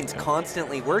mind's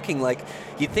constantly working. Like,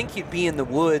 you think you'd be in the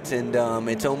woods and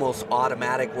it's almost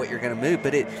automatic what you're going to move,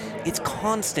 but it's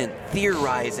constant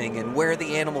theorizing and where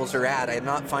the animals are at. I'm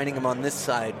not finding them on this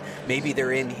side. Maybe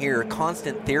they're in here.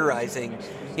 Constant theorizing,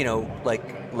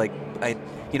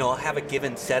 I'll have a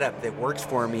given setup that works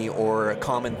for me, or a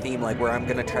common theme, like where I'm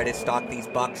going to try to stalk these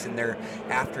bucks in their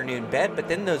afternoon bed, but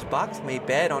then those bucks may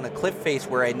bed on a cliff face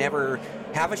where I never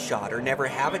have a shot or never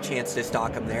have a chance to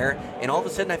stalk them there, and all of a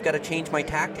sudden I've got to change my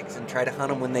tactics and try to hunt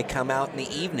them when they come out in the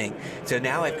evening. So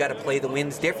now I've got to play the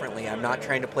winds differently. I'm not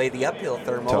trying to play the uphill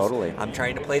thermals. Totally. I'm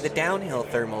trying to play the downhill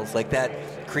thermals. Like that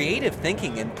creative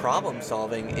thinking and problem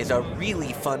solving is a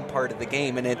really fun part of the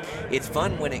game, and it's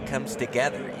fun when it comes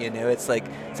together. It's like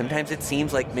sometimes it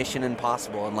seems like mission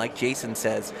impossible, and like Jason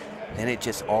says, then it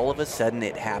just all of a sudden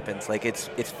it happens. Like it's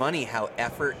funny how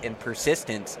effort and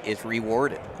persistence is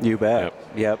rewarded. You bet.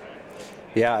 Yep.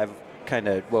 Yeah, I've kind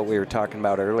of what we were talking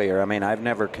about earlier. I mean, I've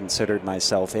never considered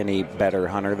myself any better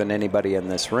hunter than anybody in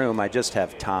this room. I just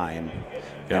have time.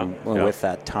 And with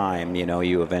that time,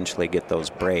 you eventually get those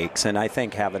breaks. And I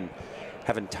think having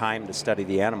time to study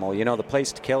the animal, the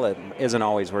place to kill it isn't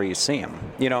always where you see them.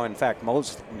 In fact,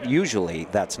 usually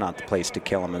that's not the place to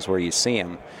kill them, is where you see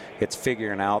them. It's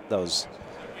figuring out those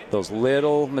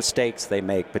little mistakes they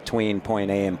make between point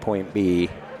A and point B,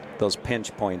 those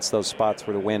pinch points, those spots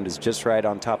where the wind is just right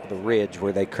on top of the ridge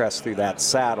where they crest through that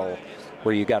saddle,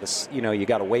 where you got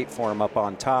to wait for them up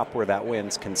on top where that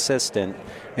wind's consistent,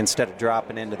 instead of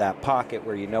dropping into that pocket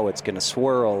where it's going to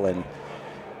swirl.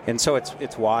 And so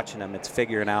it's watching them, it's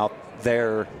figuring out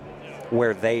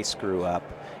where they screw up,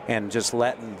 and just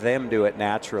letting them do it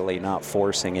naturally, not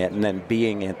forcing it, and then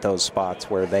being at those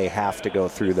spots where they have to go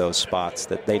through those spots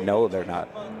that they know they're not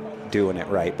doing it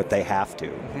right, but they have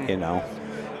to,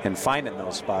 and finding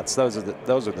those spots. Those are the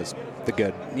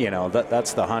good,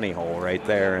 that's the honey hole right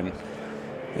there,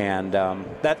 and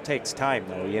that takes time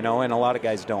though, and a lot of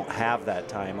guys don't have that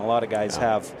time. A lot of guys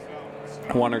have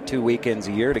 1 or 2 weekends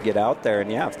a year to get out there,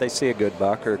 and if they see a good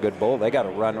buck or a good bull, they got to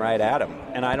run right at them,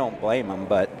 and I don't blame them.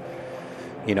 But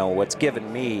what's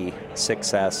given me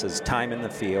success is time in the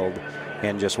field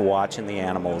and just watching the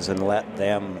animals and let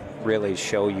them really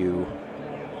show you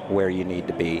where you need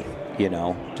to be.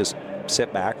 Just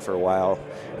sit back for a while.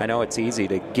 I know it's easy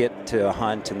to get to a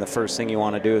hunt and the first thing you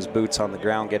want to do is boots on the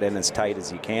ground, get in as tight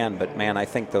as you can, but man, I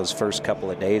think those first couple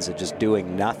of days of just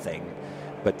doing nothing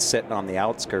but sitting on the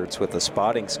outskirts with a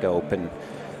spotting scope and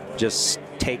just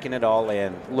taking it all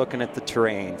in, looking at the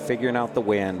terrain, figuring out the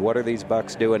wind, what are these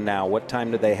bucks doing now, what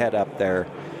time do they head up there,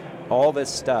 all this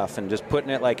stuff, and just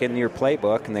putting it like in your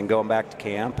playbook, and then going back to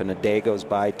camp, and a day goes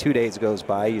by, 2 days goes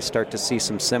by, you start to see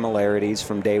some similarities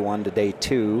from day 1 to day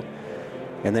 2,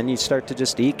 and then you start to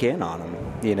just eke in on them,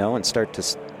 and start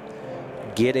to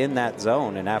get in that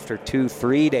zone. And after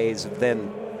 2-3 days of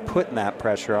then putting that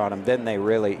pressure on them, then they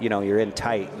really, you're in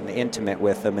tight and intimate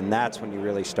with them, and that's when you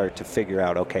really start to figure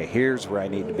out, okay, here's where I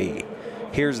need to be.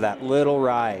 Here's that little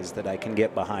rise that I can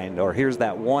get behind, or here's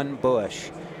that one bush,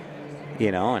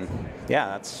 and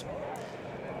yeah,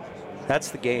 that's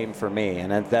the game for me.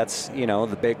 And that's,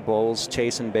 the big bulls,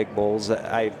 chasing big bulls.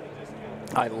 I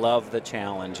love the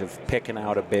challenge of picking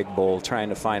out a big bull, trying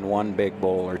to find one big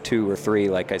bull or 2 or 3,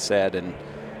 like I said, and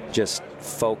just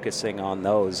focusing on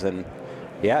those. And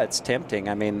yeah, it's tempting.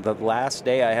 I mean, the last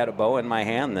day I had a bow in my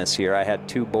hand this year, I had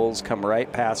 2 bulls come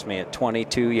right past me at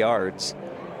 22 yards,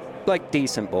 like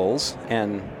decent bulls,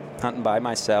 and hunting by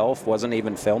myself, wasn't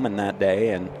even filming that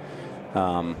day. And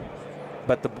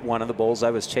but one of the bulls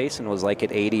I was chasing was like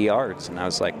at 80 yards, and I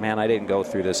was like, man, I didn't go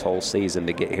through this whole season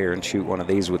to get here and shoot one of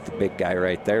these with the big guy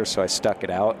right there. So I stuck it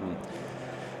out, and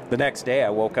the next day I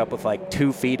woke up with like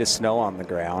 2 feet of snow on the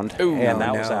ground. Ooh, and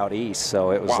that was out east, so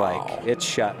it was like, it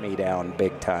shut me down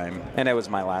big time. And it was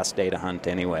my last day to hunt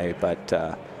anyway, but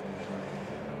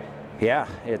yeah,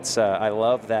 it's I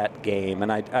love that game,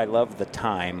 and I love the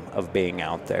time of being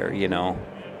out there,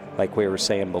 Like we were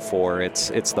saying before, it's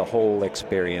the whole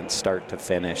experience, start to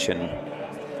finish, and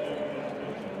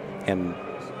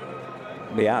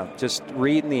yeah, just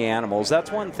reading the animals.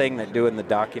 That's one thing that doing the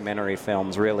documentary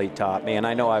films really taught me, and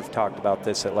I know I've talked about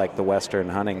this at like the Western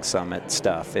Hunting Summit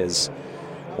stuff, is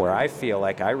where I feel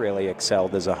like I really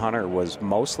excelled as a hunter was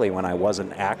mostly when I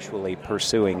wasn't actually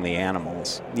pursuing the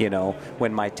animals.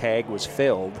 When my tag was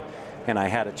filled and I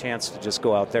had a chance to just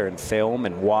go out there and film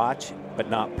and watch but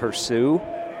not pursue,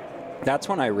 that's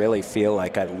when I really feel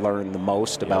like I learned the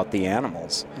most about the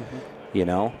animals,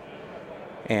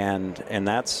 and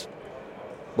that's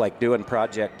like doing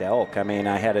Project Elk. I mean,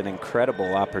 I had an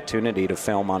incredible opportunity to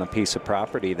film on a piece of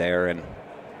property there, and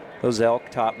those elk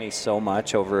taught me so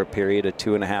much over a period of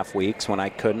 2.5 weeks when I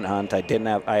couldn't hunt. I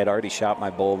had already shot my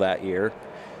bull that year,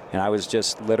 and I was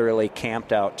just literally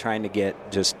camped out trying to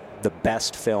get just the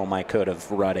best film I could of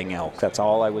rutting elk. That's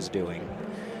all I was doing.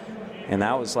 And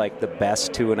that was like the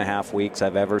best 2.5 weeks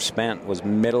I've ever spent, was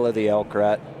middle of the elk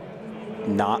rut,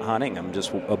 not hunting them,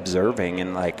 just observing.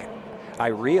 And like, I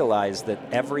realized that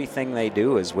everything they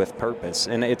do is with purpose.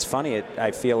 And it's funny,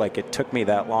 I feel like it took me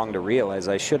that long to realize.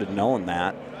 I should have known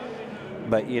that.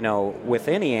 But, with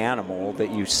any animal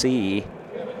that you see,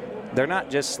 they're not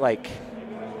just like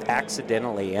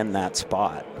accidentally in that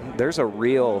spot. There's a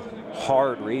real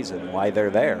hard reason why they're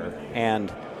there.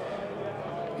 And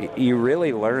you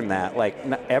really learn that. Like,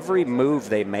 every move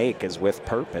they make is with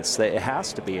purpose. It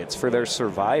has to be. It's for their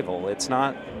survival. It's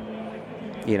not,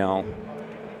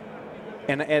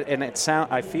 And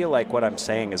I feel like what I'm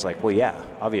saying is like, well, yeah,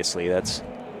 obviously that's.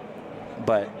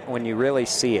 But when you really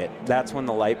see it, that's when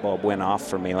the light bulb went off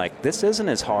for me. Like, this isn't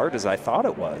as hard as I thought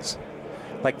it was.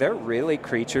 Like, they're really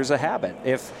creatures of habit.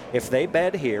 If they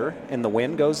bed here and the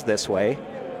wind goes this way,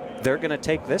 they're going to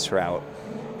take this route.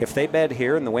 If they bed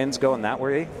here and the wind's going that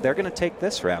way, they're going to take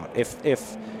this route.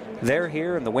 If they're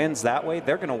here and the wind's that way,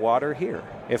 they're going to water here.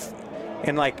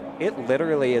 And like, it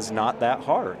literally is not that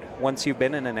hard. Once you've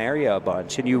been in an area a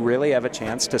bunch and you really have a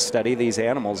chance to study these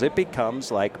animals, it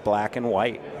becomes like black and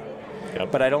white.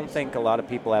 Yep. But I don't think a lot of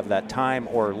people have that time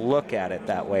or look at it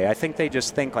that way. I think they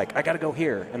just think like, I got to go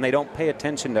here. And they don't pay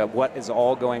attention to what is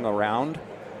all going around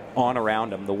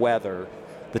them, the weather,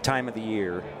 the time of the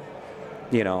year,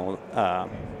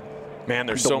 man,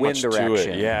 there's so much to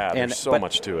it. Yeah, there's so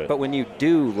much to it. But when you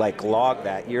do like log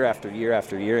that year after year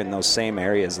after year in those same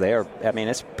areas,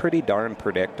 it's pretty darn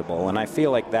predictable. And I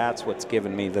feel like that's what's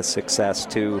given me the success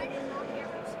to,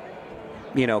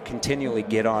 continually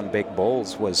get on big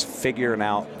bulls, was figuring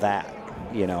out that,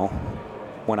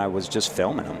 when I was just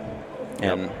filming them.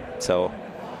 And so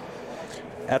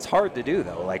that's hard to do,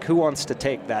 though. Like, who wants to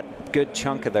take that good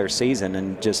chunk of their season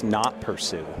and just not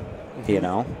pursue?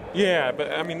 Yeah,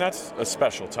 but I mean, that's a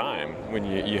special time when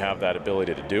you have that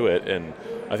ability to do it. And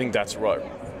I think that's what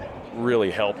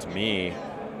really helped me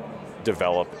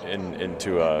develop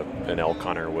into an elk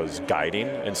hunter, was guiding.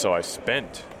 And so I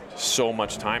spent so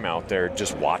much time out there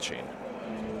just watching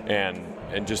and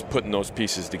just putting those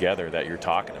pieces together that you're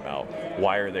talking about.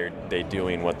 Why are they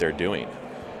doing what they're doing?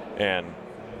 And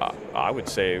I would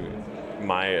say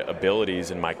my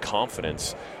abilities and my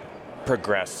confidence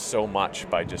progressed so much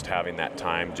by just having that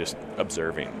time just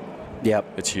observing. Yep.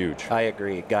 It's huge. I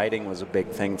agree. Guiding was a big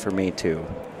thing for me too.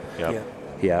 Yep.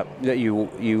 Yeah,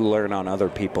 you learn on other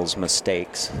people's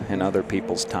mistakes and other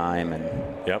people's time, and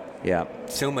yeah.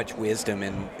 So much wisdom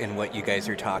in what you guys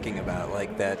are talking about.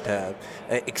 Like that,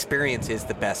 experience is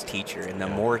the best teacher, and the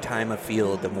more time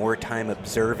afield, the more time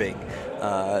observing,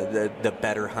 the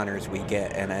better hunters we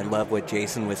get. And I love what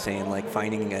Jason was saying, like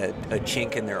finding a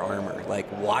chink in their armor,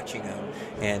 like watching them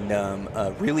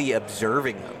and really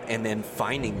observing them, and then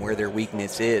finding where their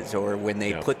weakness is, or when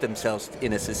they put themselves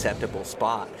in a susceptible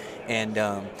spot. And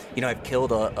I've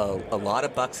killed a lot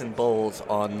of bucks and bulls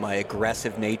on my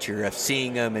aggressive nature of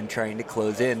seeing them and trying to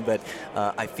close in, but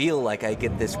I feel like I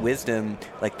get this wisdom,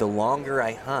 like the longer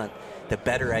I hunt, the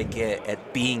better I get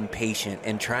at being patient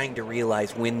and trying to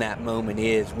realize when that moment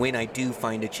is, when I do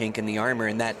find a chink in the armor.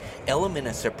 And that element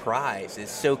of surprise is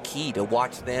so key to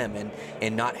watch them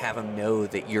and not have them know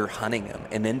that you're hunting them,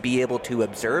 and then be able to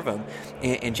observe them.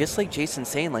 And just like Jason's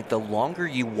saying, like the longer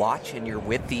you watch and you're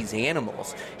with these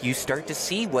animals, you start to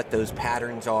see what those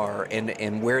patterns are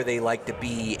and where they like to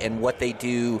be and what they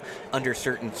do under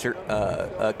certain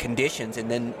conditions, and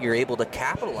then you're able to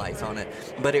capitalize on it.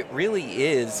 But it really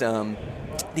is...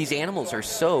 these animals are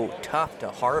so tough to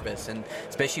harvest, and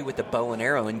especially with the bow and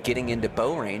arrow and getting into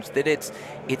bow range, that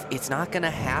it's not going to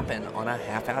happen on a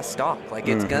half-ass stalk. Like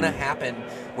it's going to happen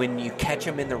when you catch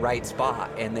them in the right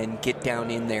spot and then get down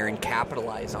in there and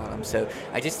capitalize on them. So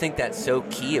I just think that's so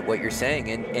key at what you're saying,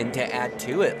 and to add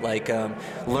to it, like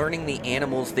learning the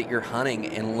animals that you're hunting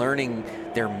and learning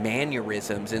their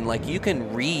mannerisms, and like you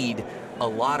can read a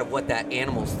lot of what that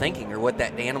animal's thinking or what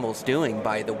that animal's doing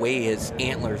by the way his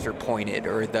antlers are pointed,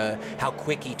 or how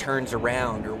quick he turns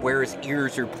around, or where his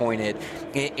ears are pointed,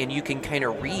 and you can kind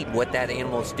of read what that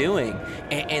animal's doing,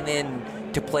 and then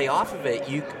to play off of it,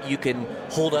 you can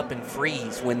hold up and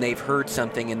freeze when they've heard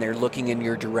something and they're looking in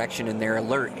your direction and they're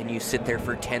alert, and you sit there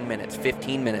for 10 minutes,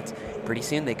 15 minutes. Pretty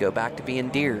soon they go back to being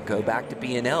deer, go back to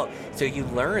being elk. So you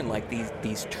learn like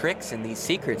these tricks and these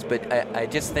secrets. But I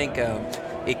just think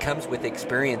it comes with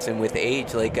experience and with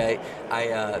age. Like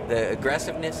the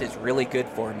aggressiveness is really good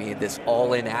for me, this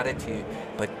all-in attitude.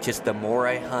 But just the more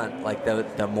I hunt, like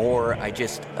the more I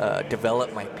just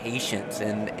develop my patience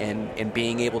and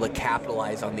being able to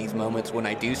capitalize on these moments when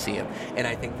I do see them. And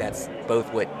I think that's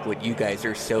both what you guys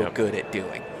are so good at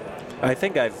doing. I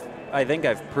think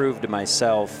I've proved to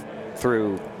myself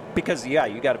through, because you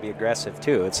got to be aggressive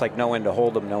too. It's like know when to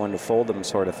hold them, know when to fold them,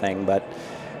 sort of thing. But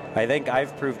I think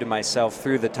I've proved to myself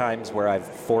through the times where I've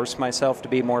forced myself to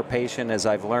be more patient, as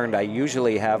I've learned I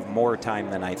usually have more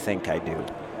time than I think I do.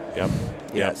 Yep.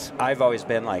 Yes. I've always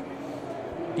been like,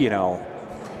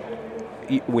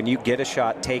 when you get a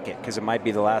shot, take it, because it might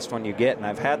be the last one you get. And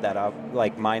I've had that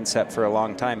mindset for a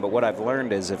long time. But what I've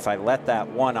learned is if I let that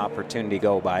one opportunity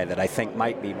go by that I think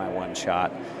might be my one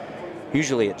shot,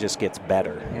 usually it just gets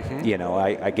better.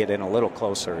 I get in a little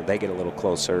closer, they get a little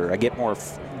closer, I get more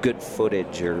good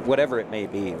footage or whatever it may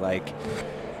be.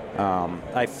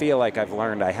 I feel like I've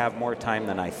learned I have more time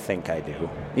than I think I do.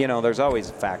 There's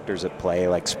always factors at play,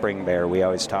 like spring bear we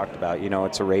always talked about.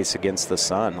 It's a race against the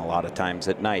sun a lot of times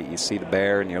at night. You see the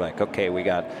bear and you're like, okay, we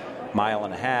got a mile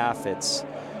and a half, it's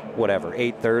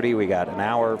 8:30, we got an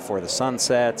hour before the sun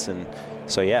sets. And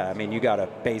so, you got to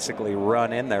basically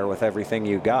run in there with everything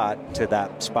you got to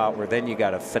that spot where then you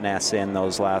got to finesse in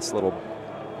those last little,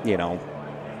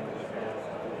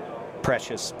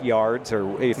 precious yards.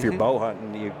 Or if you're bow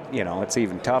hunting, it's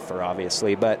even tougher,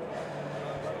 obviously. But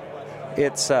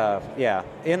it's,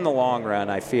 in the long run,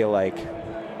 I feel like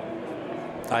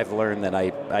I've learned that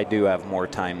I do have more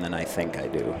time than I think I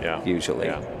do, usually.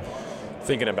 Yeah.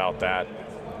 Thinking about that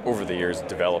over the years,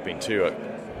 developing too,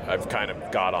 I've kind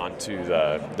of got onto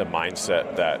the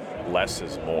mindset that less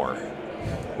is more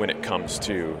when it comes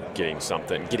to getting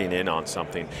in on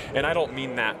something. And I don't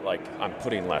mean that like I'm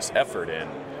putting less effort in,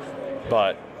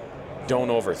 but don't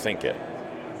overthink it.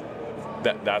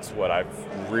 That's what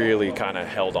I've really kind of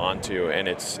held on to, and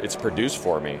it's produced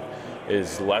for me,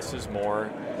 is less is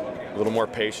more, a little more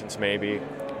patience maybe,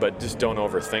 but just don't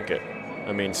overthink it.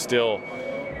 I mean, still,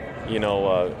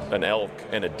 an elk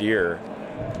and a deer,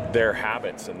 their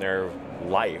habits and their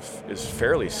life is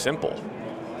fairly simple.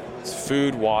 It's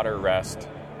food, water, rest,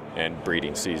 and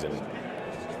breeding season,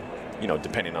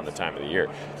 depending on the time of the year.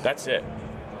 That's it.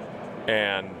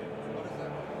 And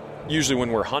usually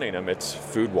when we're hunting them, it's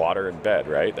food, water, and bed,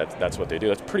 right? That's what they do.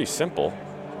 That's pretty simple.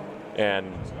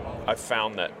 And I've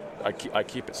found that I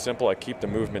keep it simple. I keep the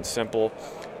movement simple.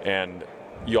 And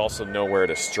you also know where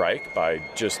to strike by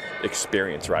just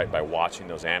experience, right? By watching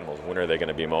those animals. When are they going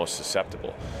to be most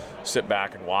susceptible? Sit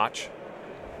back and watch.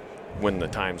 When the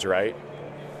time's right,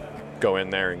 go in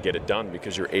there and get it done,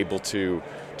 because you're able to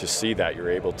see that.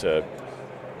 You're able to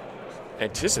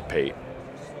anticipate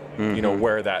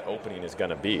where that opening is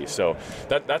going to be. So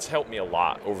that's helped me a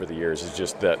lot over the years, is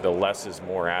just that the less is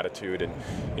more attitude. And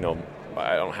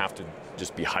I don't have to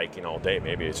just be hiking all day.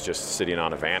 Maybe it's just sitting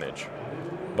on a vantage,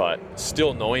 but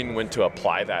still knowing when to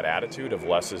apply that attitude of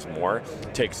less is more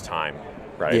takes time,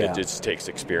 right? Yeah. It just takes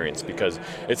experience, because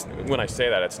it's, when I say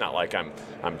that, it's not like I'm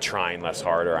trying less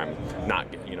hard, or I'm not,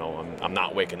 I'm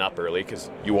not waking up early, because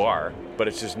you are, but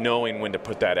it's just knowing when to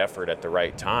put that effort at the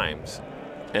right times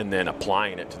and then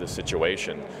applying it to the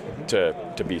situation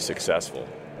to be successful.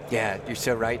 Yeah, you're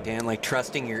so right, Dan. Like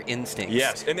trusting your instincts.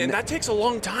 Yes, and that takes a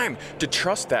long time to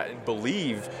trust that and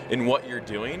believe in what you're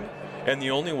doing. And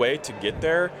the only way to get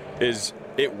there is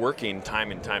it working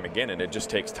time and time again, and it just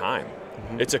takes time.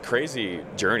 It's a crazy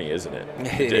journey, isn't it?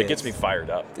 It gets me fired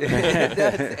up.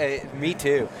 Me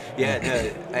too. Yeah,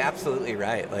 no, absolutely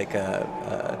right. Like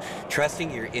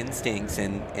trusting your instincts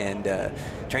and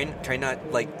try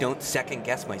not, like, don't second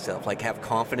guess myself. Like, have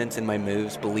confidence in my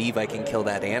moves, believe I can kill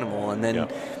that animal, and then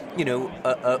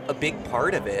a big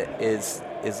part of it is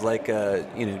like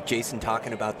Jason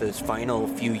talking about those final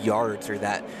few yards, or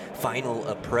that final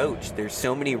approach. There's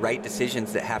so many right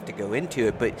decisions that have to go into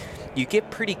it, but you get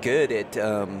pretty good at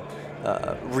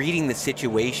reading the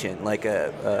situation, like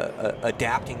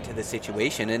adapting to the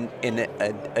situation and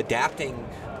adapting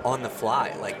on the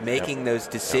fly, like making those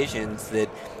decisions that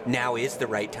now is the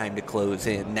right time to close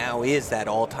in, now is that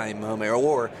all-time moment,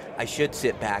 or I should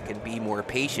sit back and be more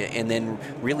patient, and then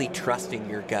really trusting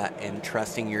your gut and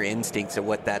trusting your instincts of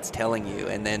what that's telling you,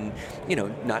 and then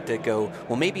not to go,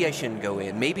 well, maybe I shouldn't go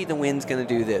in, maybe the wind's going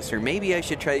to do this, or maybe I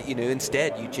should try,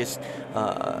 instead you just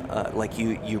like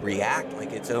you react,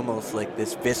 like it's almost like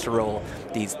this visceral,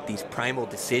 these primal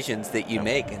decisions that you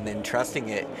make, and then trusting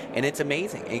it. And it's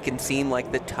amazing. It can seem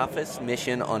like the toughest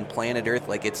mission on planet Earth,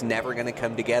 like it's never going to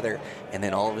come together, and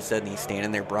then all of a sudden he's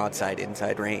standing there broadside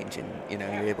inside range, and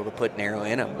you're able to put an arrow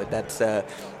in him. But that's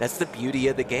the beauty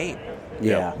of the game.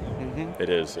 Yeah. It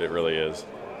is. It really is.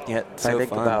 Yeah, so I think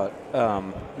fun. about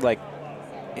like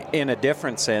in a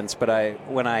different sense, but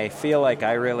when I feel like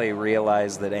I really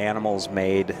realize that animals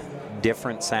made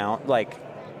different sound, like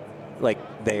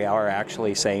they are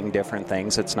actually saying different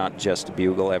things. It's not just a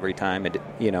bugle every time.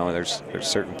 There's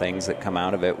certain things that come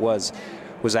out of it. Was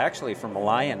actually from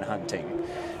lion hunting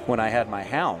when I had my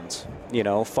hounds.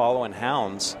 Following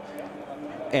hounds,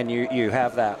 and you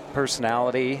have that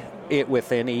personality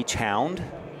within each hound.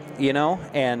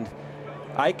 And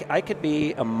I could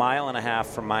be 1.5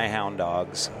 miles from my hound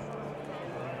dogs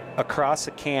across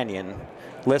a canyon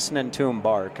listening to them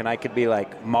bark, and I could be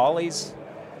like, Molly is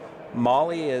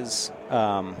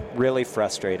really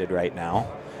frustrated right now.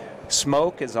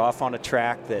 Smoke is off on a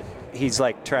track that he's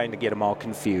like trying to get them all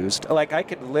confused. Like, I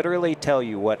could literally tell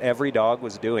you what every dog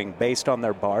was doing based on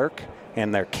their bark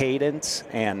and their cadence,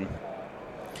 and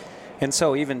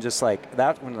so even just like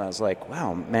that, when I was like,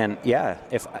 wow, man, yeah,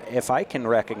 if I can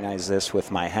recognize this with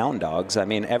my hound dogs, I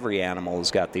mean, every animal's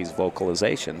got these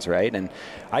vocalizations, right? And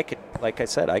I could, like I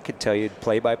said, I could tell you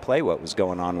play by play what was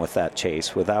going on with that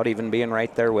chase without even being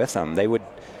right there with them. They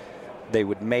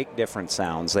would make different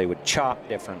sounds. They would chop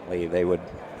differently. They would,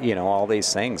 all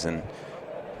these things, and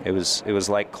it was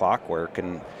like clockwork,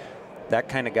 and that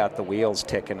kind of got the wheels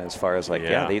ticking as far as like,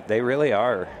 they really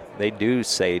are. They do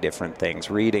say different things,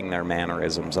 reading their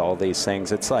mannerisms, all these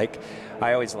things. It's like,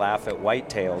 I always laugh at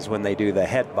whitetails when they do the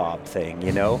head bob thing,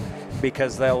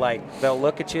 because they'll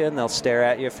look at you and they'll stare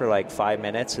at you for like 5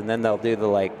 minutes, and then they'll do the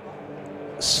like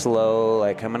slow,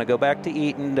 like, I'm going to go back to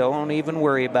eating, don't even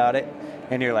worry about it.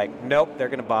 And you're like, nope, they're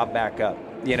going to bob back up,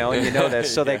 and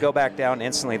this. So they go back down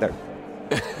instantly.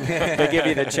 They give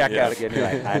you the checkout again. You're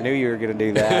like, I knew you were going to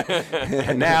do that.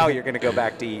 And now you're going to go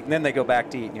back to eat. And then they go back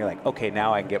to eat, and you're like, okay,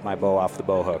 now I can get my bow off the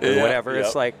bow hook or whatever. Yep.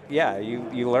 It's like,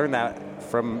 you learn that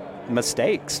from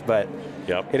mistakes, but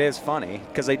it is funny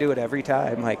because they do it every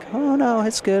time. Like, oh, no,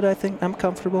 it's good. I think I'm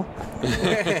comfortable.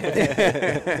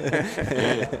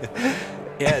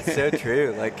 Yeah, it's so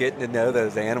true. Like getting to know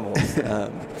those animals.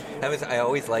 I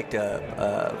always liked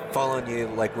following you,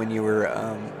 like when you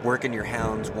were working your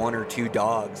hounds, 1 or 2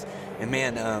 dogs, and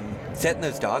man, setting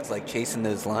those dogs, like chasing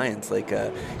those lions, like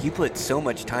you put so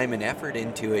much time and effort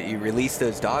into it. You release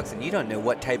those dogs, and you don't know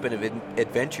what type of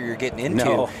adventure you're getting into.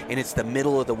 No. And it's the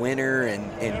middle of the winter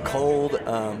and cold.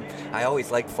 I always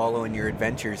liked following your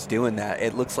adventures, doing that.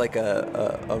 It looks like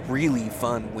a really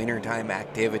fun wintertime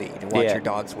activity to watch your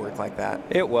dogs work like that.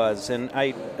 It was, and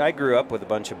I grew up with a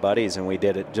bunch of buddies, and we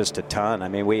did it just a ton. I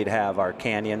mean, we'd have our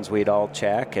canyons we'd all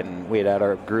check, and we'd had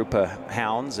our group of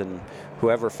hounds, and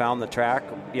whoever found the track,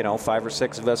 5 or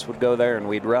 6 of us would go there and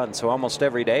we'd run. So almost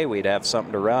every day we'd have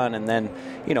something to run, and then,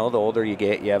 the older you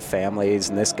get, you have families,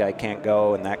 and this guy can't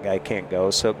go and that guy can't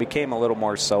go. So it became a little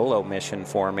more solo mission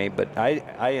for me, but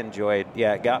I enjoyed,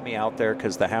 it got me out there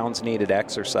because the hounds needed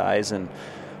exercise, and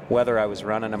whether I was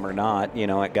running them or not,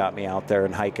 it got me out there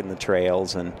and hiking the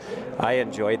trails, and I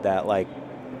enjoyed that. Like,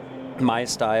 my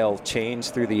style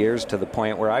changed through the years to the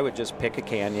point where I would just pick a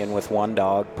canyon with one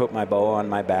dog, put my bow on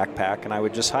my backpack, and I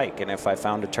would just hike. And if I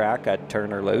found a track, I'd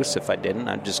turn her loose. If I didn't,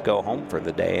 I'd just go home for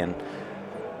the day. And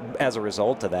as a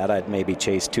result of that, I'd maybe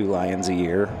chase 2 lions a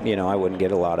year. I wouldn't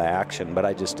get a lot of action, but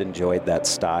I just enjoyed that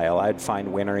style. I'd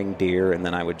find wintering deer, and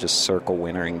then I would just circle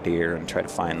wintering deer and try to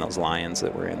find those lions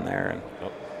that were in there.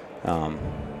 And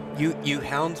You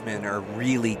houndsmen are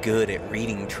really good at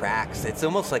reading tracks. It's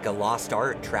almost like a lost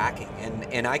art, tracking.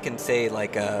 And I can say,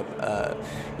 like, I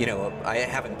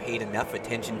haven't paid enough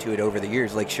attention to it over the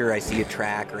years. Like, sure, I see a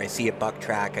track or I see a buck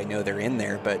track, I know they're in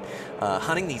there. But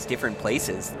hunting these different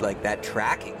places, like, that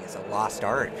tracking is a lost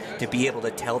art, to be able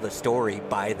to tell the story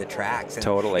by the tracks.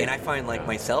 Totally. And I find, like,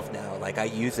 myself now, like, I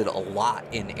use it a lot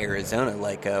in Arizona,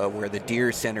 like, where the deer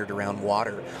is centered around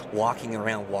water, walking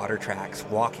around water tracks,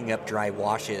 walking up dry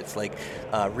washes, like,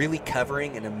 really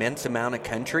covering an immense amount of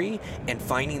country and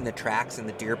finding the tracks in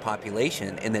the deer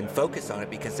population, and then focus on it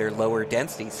because they're lower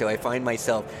density. So I find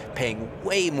myself paying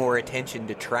way more attention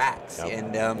to tracks.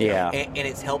 Yep. And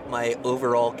it's helped my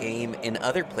overall game in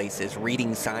other places,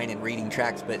 reading sign and reading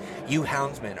tracks. But you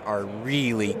houndsmen are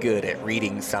really good at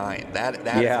reading sign. That is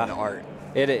an art.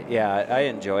 I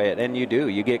enjoy it, and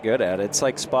you get good at it. It's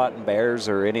like spotting bears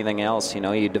or anything else.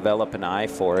 You develop an eye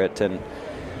for it, and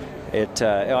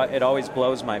it always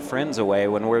blows my friends away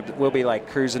when we'll be like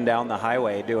cruising down the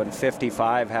highway doing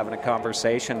 55, having a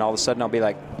conversation. All of a sudden I'll be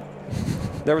like,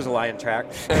 there was a lion track.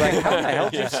 They're like, how the hell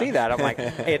did you see that? I'm like,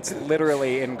 it's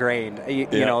literally ingrained.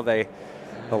 You know, the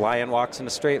lion walks in a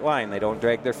straight line. They don't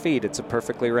drag their feet. It's a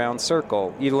perfectly round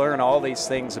circle. You learn all these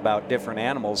things about different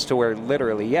animals to where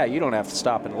literally, you don't have to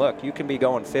stop and look. You can be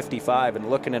going 55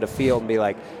 and looking at a field and be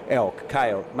like, elk,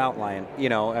 coyote, mountain lion.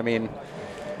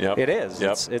 Yep. It is.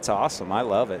 Yep. It's awesome. I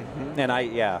love it. Mm-hmm.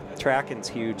 And tracking's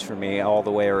huge for me all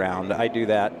the way around. I do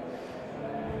that,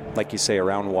 like you say,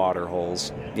 around water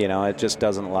holes. It just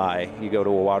doesn't lie. You go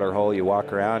to a water hole, you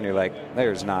walk around, you're like,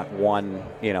 there's not one,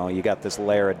 you got this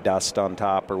layer of dust on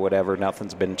top or whatever,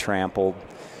 nothing's been trampled.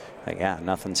 Like,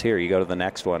 nothing's here. You go to the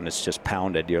next one, it's just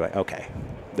pounded. You're like, okay,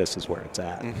 this is where it's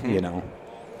at,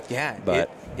 Yeah,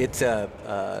 but it's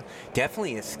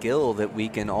definitely a skill that we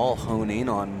can all hone in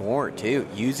on more, too,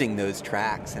 using those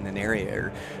tracks in an area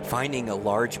or finding a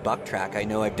large buck track. I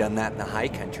know I've done that in the high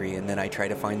country, and then I try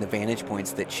to find the vantage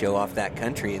points that show off that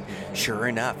country, and sure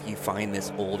enough, you find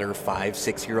this older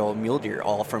 5-6-year-old mule deer,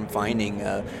 all from finding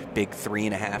a big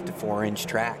 3.5 to 4 inch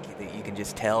track that you can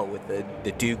just tell with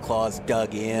the dew claws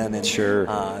dug in. And sure.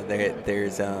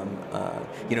 There's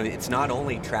it's not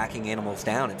only tracking animals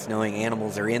down, it's knowing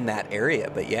animals are in that area.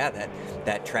 But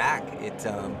that track,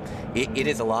 it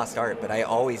is a lost art. But I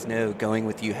always know, going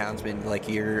with you houndsmen, like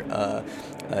you're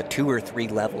 2 or 3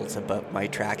 levels above my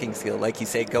tracking skill. Like you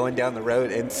say, going down the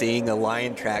road and seeing a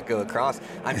lion track go across,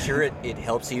 I'm sure it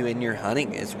helps you in your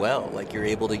hunting as well. Like, you're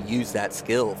able to use that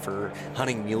skill for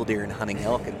hunting mule deer and hunting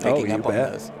elk and picking up on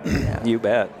those. Yeah. You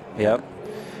bet. Yep.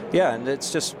 Yeah, and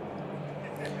it's just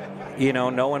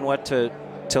knowing what to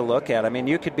look at. I mean,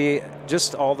 you could be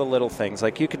just all the little things.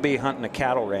 Like, you could be hunting a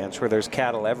cattle ranch where there's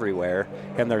cattle everywhere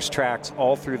and there's tracks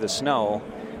all through the snow,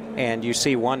 and you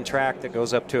see one track that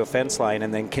goes up to a fence line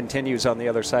and then continues on the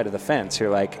other side of the fence. You're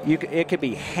like, it could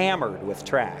be hammered with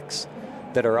tracks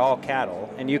that are all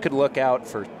cattle, and you could look out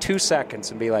for 2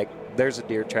 seconds and be like, there's a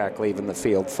deer track leaving the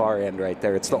field, far end right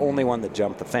there. It's the only one that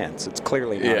jumped the fence. It's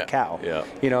clearly not a cow. Yeah.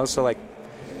 So like,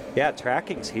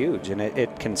 tracking's huge, and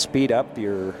it can speed up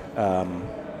your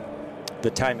the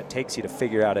time it takes you to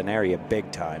figure out an area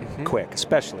big time, quick,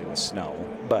 especially with snow.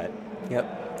 But it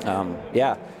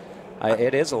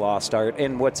is a lost art.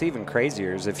 And what's even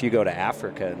crazier is if you go to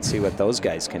Africa and see what those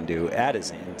guys can do. That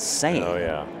is insane. Oh,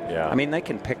 yeah. I mean, they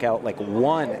can pick out like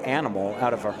one animal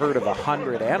out of a herd of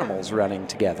 100 animals running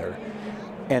together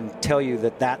and tell you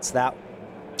that's that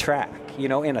track,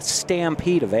 in a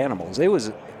stampede of animals. It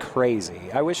was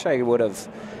crazy. I wish I would have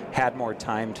had more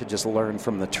time to just learn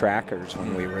from the trackers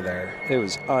when we were there. It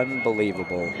was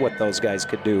unbelievable what those guys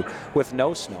could do with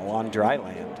no snow on dry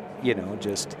land,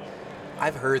 just...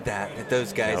 I've heard that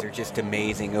those guys are just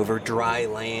amazing over dry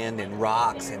land and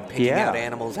rocks and picking out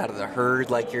animals out of the herd,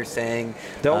 like you're saying.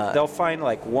 They'll find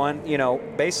like one,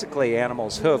 basically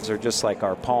animals' hooves are just like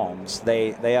our palms.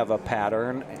 They have a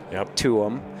pattern to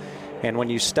them. And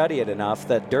when you study it enough,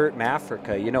 that dirt in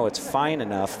Africa, it's fine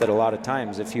enough that a lot of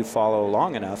times if you follow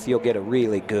long enough, you'll get a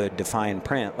really good defined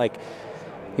print. Like,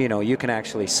 you can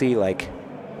actually see like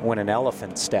when an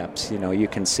elephant steps, you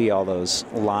can see all those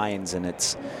lines, and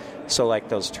it's so like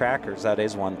those trackers, that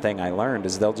is one thing I learned,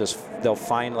 is they'll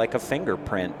find like a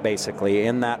fingerprint basically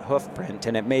in that hoof print,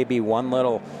 and it may be one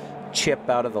little chip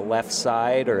out of the left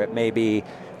side, or it may be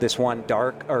this one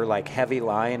dark or like heavy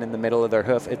line in the middle of their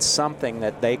hoof. It's something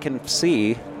that they can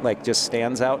see, like just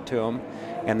stands out to them,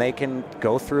 and they can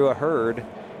go through a herd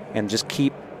and just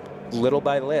keep little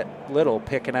by little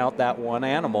picking out that one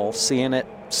animal, seeing it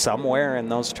somewhere in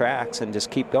those tracks, and just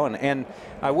keep going. And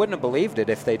I wouldn't have believed it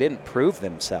if they didn't prove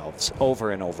themselves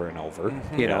over and over and over.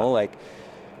 You're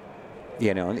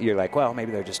like, well,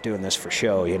 maybe they're just doing this for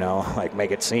show, like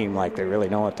make it seem like they really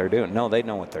know what they're doing. No, they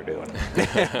know what they're doing.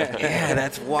 Yeah,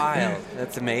 that's wild.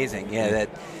 That's amazing. Yeah, that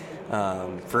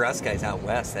for us guys out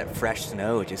west, that fresh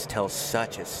snow just tells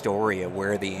such a story of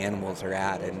where the animals are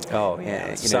at. And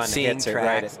sun hits it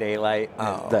right at daylight.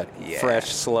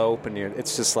 Fresh slope, and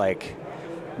it's just like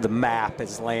the map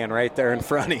is laying right there in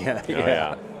front of you.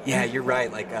 Yeah, you're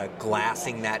right. Like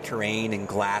glassing that terrain and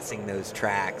glassing those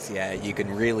tracks. Yeah, you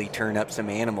can really turn up some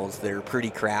animals that are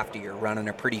pretty crafty or running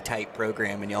a pretty tight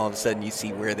program, and all of a sudden you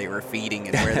see where they were feeding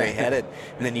and where they headed,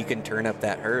 and then you can turn up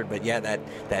that herd. But yeah,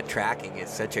 that tracking is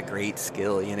such a great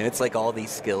skill. It's like all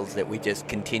these skills that we just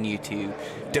continue to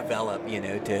develop.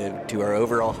 To our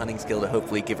overall hunting skill to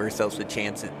hopefully give ourselves a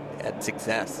chance at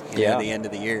success. At the end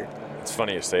of the year. It's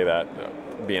funny you say that.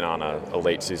 Being on a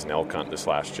late season elk hunt this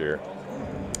last year.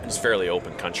 It's fairly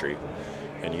open country,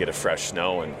 and you get a fresh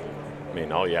snow,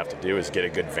 and all you have to do is get a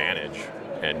good vantage,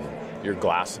 and you're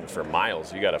glassing for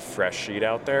miles. You got a fresh sheet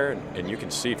out there, and you can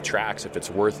see tracks if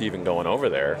it's worth even going over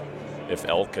there, if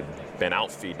elk had been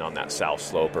out feeding on that south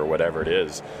slope or whatever it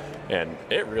is. And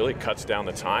it really cuts down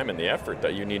the time and the effort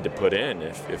that you need to put in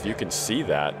if you can see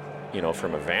that,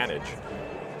 from a vantage.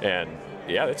 And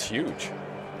yeah, that's huge.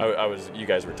 You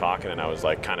guys were talking, and I was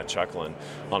like kind of chuckling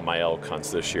on my elk hunts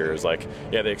this year. It's like,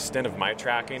 the extent of my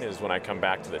tracking is when I come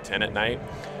back to the tent at night,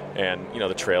 and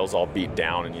the trail's all beat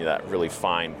down, and that really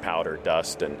fine powder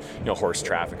dust, and horse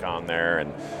traffic on there,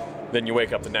 and then you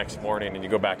wake up the next morning and you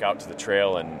go back out to the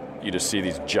trail, and you just see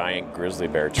these giant grizzly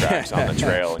bear tracks on the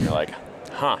trail, and you're like,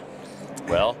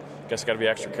 well, guess I got to be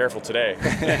extra careful today.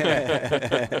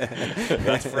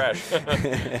 That's fresh.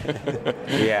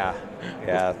 Yeah.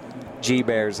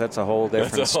 G-bears, that's a whole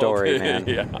different story, man.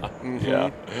 Yeah. Mm-hmm.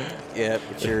 Yeah, it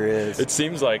sure is. It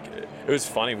seems like it was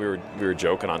funny. We were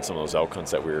joking on some of those elk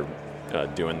hunts that we were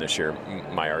doing this year,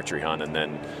 my archery hunt, and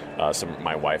then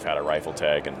my wife had a rifle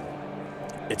tag, and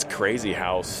it's crazy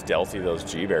how stealthy those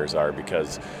G-bears are,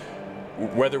 because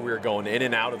whether we were going in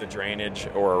and out of the drainage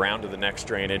or around to the next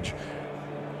drainage,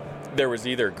 there was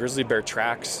either grizzly bear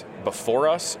tracks before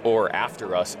us or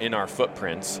after us in our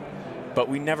footprints, but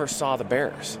we never saw the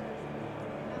bears.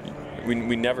 We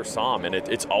never saw them, and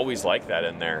it's always like that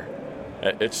in there.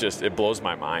 It blows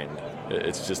my mind.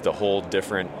 It's just a whole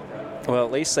different... Well,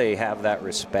 at least they have that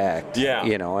respect. Yeah.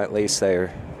 At least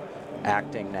they're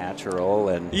acting natural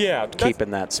and keeping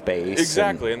that space.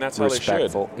 Exactly, and that's how they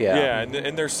should. Yeah,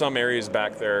 and there's some areas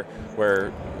back there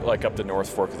where, like up the North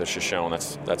Fork of the Shoshone,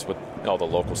 that's what all the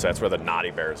locals say. That's where the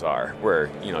naughty bears are, where,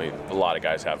 a lot of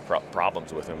guys have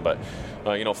problems with them. But,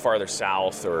 farther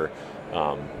south or...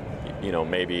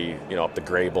 maybe, up the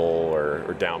Grable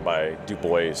or down by Du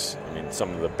Bois.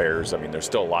 Some of the bears, there's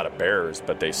still a lot of bears,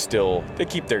 but they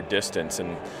keep their distance,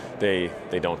 and they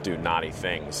don't do naughty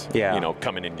things. Yeah.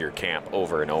 Coming into your camp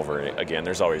over and over again.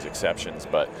 There's always exceptions,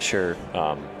 but sure.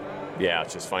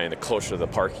 It's just funny. The closer to the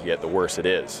park you get, the worse it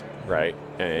is, right?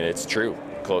 And it's true.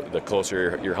 The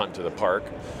closer you're hunting to the park,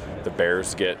 the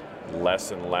bears get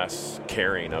less and less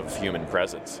caring of human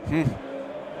presence.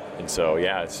 And so,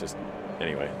 it's just,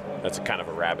 anyway, that's a kind of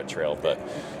a rabbit trail, but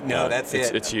no, that's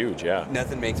it. It's huge, yeah.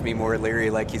 Nothing makes me more leery,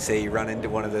 like you say, you run into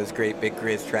one of those great big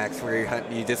grizz tracks where you're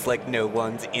hunting, you just know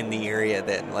one's in the area.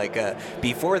 Then,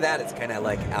 before that, it's kind of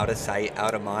like out of sight,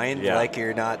 out of mind. Yeah. Like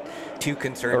you're not too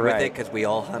concerned with it, because we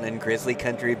all hunt in grizzly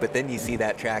country. But then you see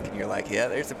that track, and you're like,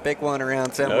 there's a big one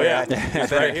around somewhere. Oh, yeah. I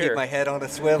better keep my head on a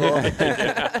swivel.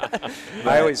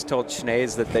 I always told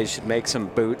Schnees that they should make some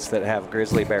boots that have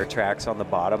grizzly bear tracks on the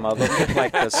bottom of them,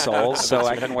 like the soles, so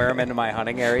I can wear them into my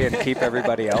hunting area and keep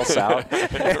everybody else out.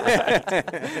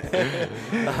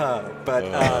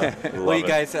 Well, you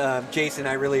guys, Jason,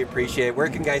 I really appreciate it. Where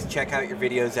can guys check out your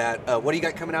videos at? What do you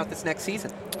got coming out this next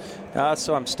season?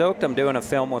 So I'm stoked. I'm doing a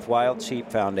film with Wild Sheep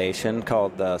Foundation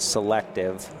called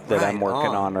Selective that I'm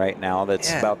working on right now.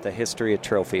 That's about the history of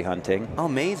trophy hunting. Oh,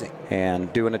 amazing.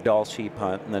 And doing a Dall sheep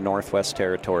hunt in the Northwest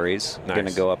Territories. Nice. Going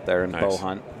to go up there and bow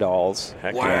hunt Dalls.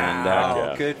 Heck wow.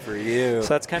 yeah. Good for you. So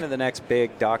that's kind of the next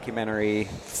big documentary,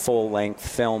 full-length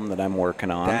film that I'm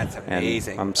working on. That's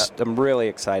amazing. And I'm really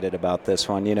excited about this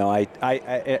one. You know,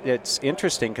 it's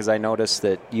interesting because I noticed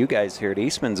that you guys here at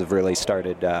Eastman's have really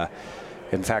started.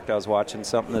 In fact, I was watching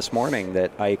something this morning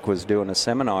that Ike was doing a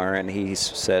seminar, and he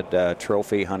said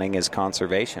trophy hunting is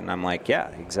conservation. I'm like, yeah,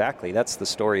 exactly. That's the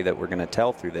story that we're going to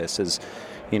tell through this. Is,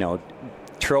 you know,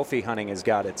 trophy hunting has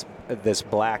got this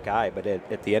black eye, but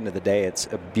at the end of the day, it's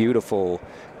a beautiful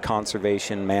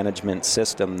conservation management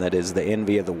system that is the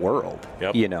envy of the world.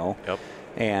 Yep. You know,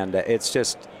 and it's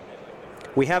just.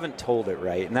 We haven't told it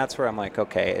right, and that's where I'm like,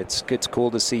 okay, it's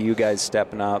cool to see you guys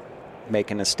stepping up,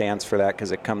 making a stance for that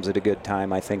because it comes at a good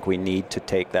time. I think we need to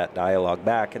take that dialogue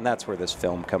back, and that's where this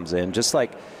film comes in. Just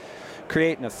like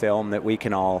creating a film that we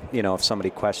can all, you know, if somebody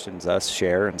questions us,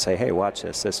 share and say, hey, watch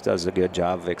this. This does a good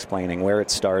job of explaining where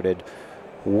it started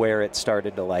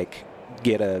to like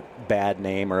get a bad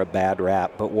name or a bad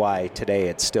rap, but why today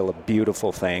it's still a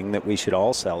beautiful thing that we should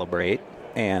all celebrate.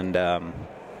 And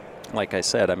like I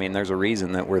said, I mean, there's a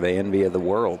reason that we're the envy of the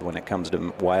world when it comes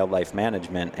to wildlife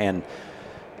management, and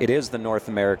it is the North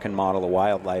American model of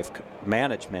wildlife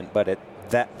management, but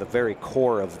the very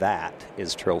core of that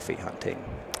is trophy hunting.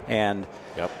 And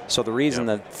so the reason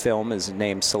the film is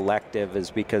named Selective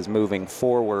is because moving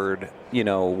forward, you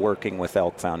know, working with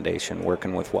Elk Foundation,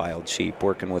 working with Wild Sheep,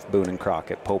 working with Boone and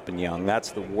Crockett, Pope and Young,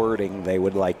 that's the wording they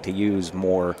would like to use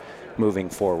more moving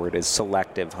forward, is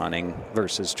selective hunting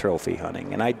versus trophy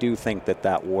hunting. And I do think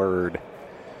that word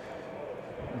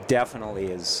definitely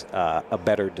is a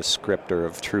better descriptor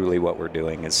of truly what we're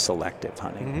doing is selective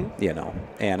hunting, you know.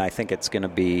 And I think it's going to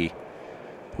be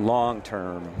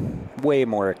long-term way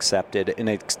more accepted, and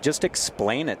it just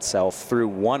explain itself through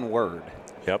one word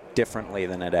differently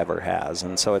than it ever has.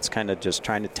 And so it's kind of just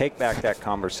trying to take back that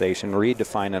conversation,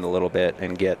 redefine it a little bit,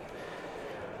 and get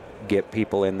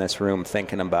people in this room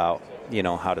thinking about, you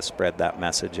know, how to spread that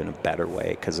message in a better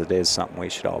way, because it is something we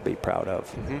should all be proud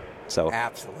of. So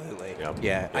absolutely.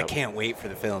 I can't wait for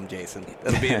the film, Jason.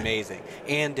 That'll be amazing.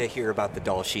 And to hear about the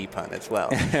Dall sheep hunt as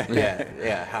well.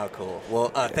 How cool. Well,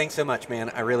 thanks so much, man.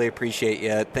 I really appreciate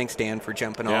you. Thanks, Dan, for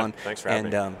jumping on. Thanks for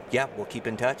having me. And we'll keep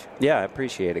in touch. Yeah, I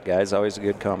appreciate it, guys. Always a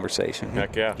good conversation.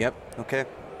 Heck yeah. Yep. Okay.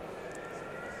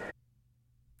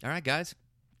 All right, guys.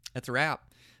 That's a wrap.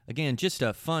 Again, just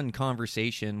a fun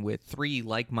conversation with three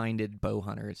like-minded bow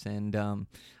hunters, and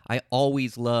I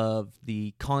always love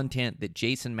the content that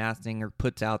Jason Matzinger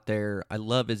puts out there. I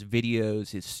love his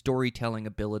videos, his storytelling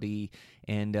ability,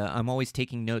 and I'm always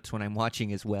taking notes when I'm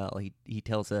watching as well. He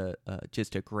tells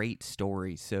just a great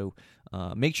story, so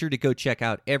make sure to go check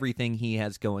out everything he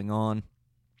has going on.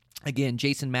 Again,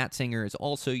 Jason Matzinger is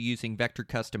also using Vector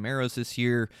Custom Arrows this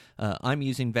year. I'm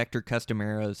using Vector Custom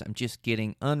Arrows. I'm just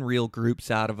getting unreal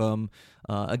groups out of them.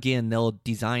 Again, they'll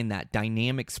design that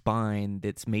dynamic spine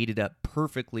that's mated up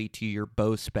perfectly to your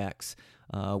bow specs,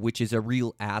 which is a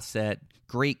real asset.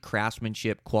 Great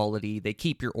craftsmanship quality. They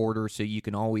keep your order so you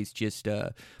can always just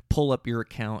pull up your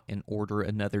account and order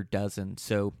another dozen.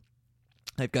 So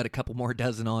I've got a couple more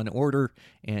dozen on order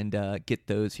and get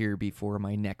those here before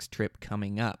my next trip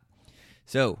coming up.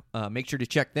 So make sure to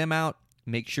check them out.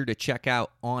 Make sure to check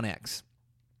out onX.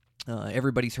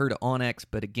 Everybody's heard of onX,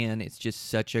 but again, it's just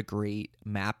such a great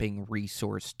mapping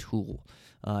resource tool.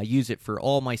 I use it for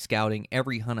all my scouting,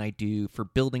 every hunt I do, for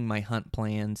building my hunt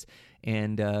plans,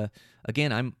 and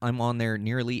again, I'm on there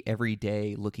nearly every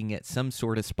day looking at some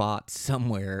sort of spot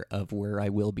somewhere of where I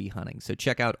will be hunting. So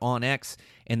check out onX,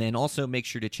 and then also make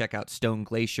sure to check out Stone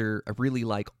Glacier. I really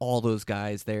like all those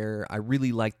guys there. I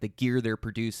really like the gear they're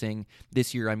producing.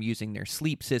 This year I'm using their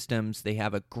sleep systems. They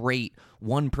have a great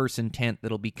one-person tent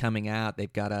that'll be coming out.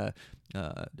 They've got a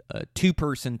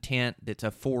two-person tent that's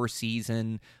a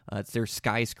 4-season. It's their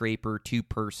Skyscraper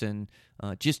 2-person.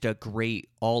 Just a great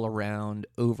all-around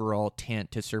overall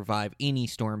tent to survive any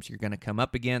storms you're going to come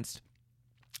up against.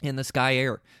 And the Sky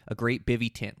Air, a great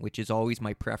bivy tent, which is always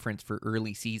my preference for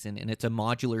early season. And it's a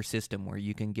modular system where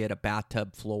you can get a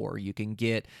bathtub floor, you can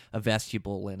get a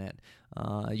vestibule in it.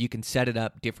 You can set it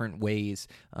up different ways.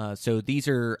 So these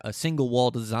are a single wall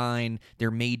design.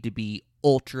 They're made to be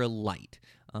ultra light.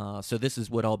 So this is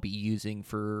what I'll be using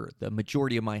for the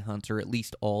majority of my hunts, or at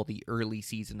least all the early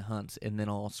season hunts, and then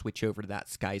I'll switch over to that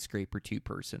Skyscraper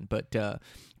 2-person. But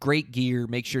great gear.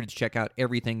 Make sure to check out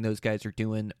everything those guys are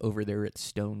doing over there at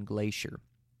Stone Glacier.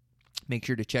 Make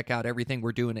sure to check out everything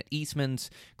we're doing at Eastman's.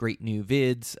 Great new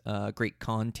vids, great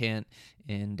content,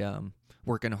 and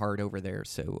working hard over there.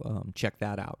 So check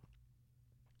that out.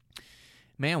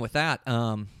 Man, with that,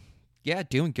 yeah,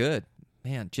 doing good.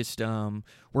 Man, just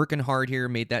working hard here.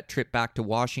 Made that trip back to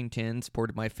Washington,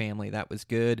 supported my family. That was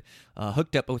good.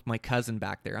 Hooked up with my cousin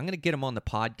back there. I'm going to get him on the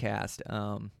podcast.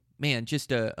 Man,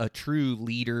 just a true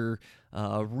leader,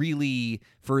 really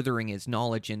furthering his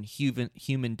knowledge in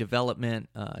human development,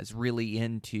 is really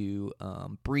into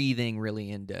breathing,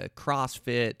 really into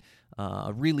CrossFit,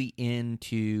 really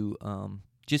into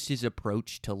just his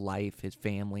approach to life, his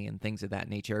family, and things of that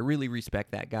nature. I really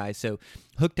respect that guy. So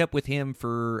hooked up with him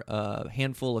for a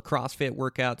handful of CrossFit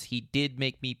workouts. He did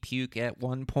make me puke at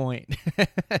one point,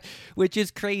 which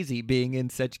is crazy being in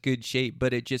such good shape,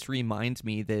 but it just reminds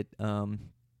me that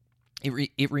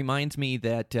it reminds me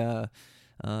that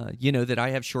that I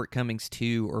have shortcomings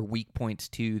too, or weak points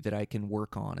too, that I can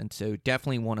work on. And so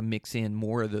definitely want to mix in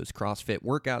more of those CrossFit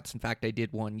workouts. In fact, I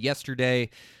did one yesterday.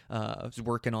 I was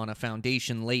working on a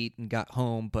foundation late and got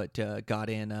home, but got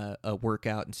in a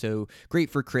workout. And so great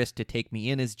for Chris to take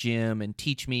me in his gym and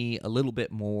teach me a little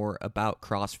bit more about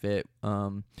CrossFit,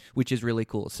 which is really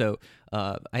cool. So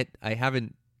I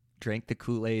haven't drank the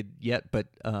Kool-Aid yet, but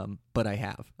I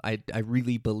have. I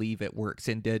really believe it works.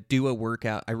 And to do a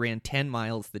workout, I ran 10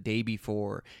 miles the day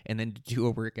before, and then to do a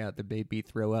workout that made me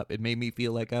throw up, it made me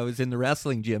feel like I was in the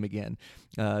wrestling gym again.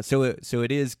 So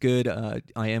it is good.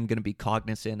 I am going to be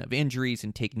cognizant of injuries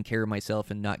and taking care of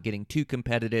myself and not getting too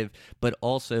competitive, but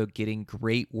also getting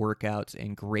great workouts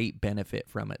and great benefit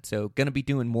from it. So going to be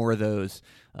doing more of those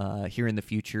here in the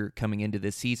future coming into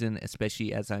this season,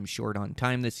 especially as I'm short on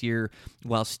time this year,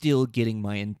 while still getting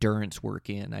my endurance work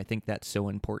in. I think that's so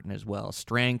important as well.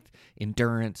 Strength,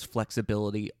 endurance,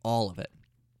 flexibility, all of it.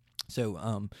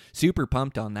 So super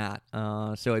pumped on that.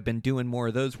 So I've been doing more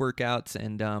of those workouts,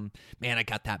 and man, I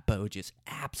got that bow just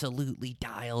absolutely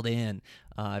dialed in.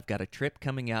 I've got a trip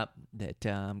coming up that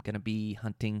I'm going to be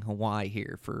hunting Hawaii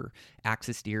here for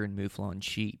axis deer and mouflon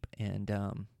sheep, and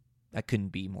I couldn't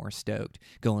be more stoked.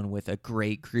 Going with a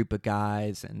great group of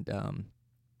guys, and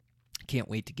can't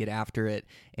wait to get after it,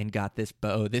 and got this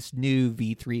bow, this new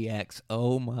V3X.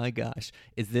 Oh my gosh,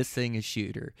 is this thing a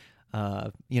shooter?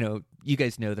 You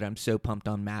guys know that I'm so pumped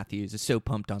on Mathews. I'm so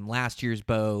pumped on last year's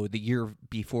bow, the year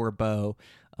before bow.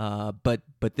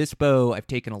 But this bow, I've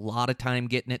taken a lot of time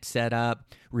getting it set up,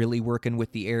 really working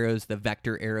with the arrows. The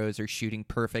vector arrows are shooting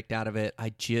perfect out of it.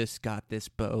 I just got this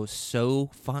bow so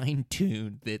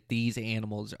fine-tuned that these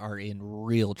animals are in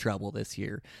real trouble this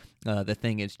year. The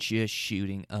thing is just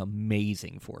shooting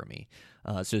amazing for me.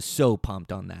 So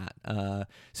pumped on that.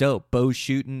 So bow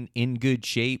shooting in good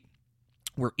shape.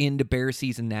 We're into bear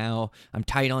season now. I'm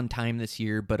tight on time this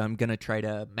year, but I'm going to try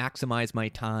to maximize my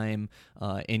time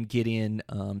and get in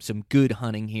some good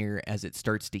hunting here as it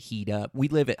starts to heat up. We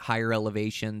live at higher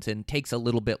elevations and takes a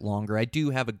little bit longer. I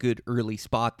do have a good early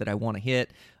spot that I want to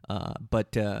hit,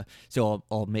 but so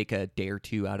I'll make a day or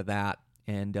two out of that,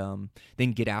 and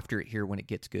then get after it here when it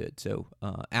gets good. So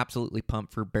absolutely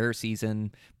pumped for bear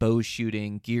season, bow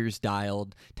shooting, gears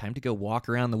dialed. Time to go walk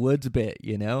around the woods a bit,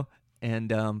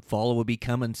 and fall will be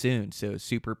coming soon, so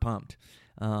super pumped.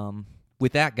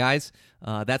 With that, guys,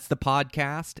 that's the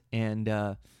podcast, and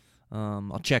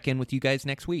I'll check in with you guys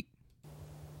next week.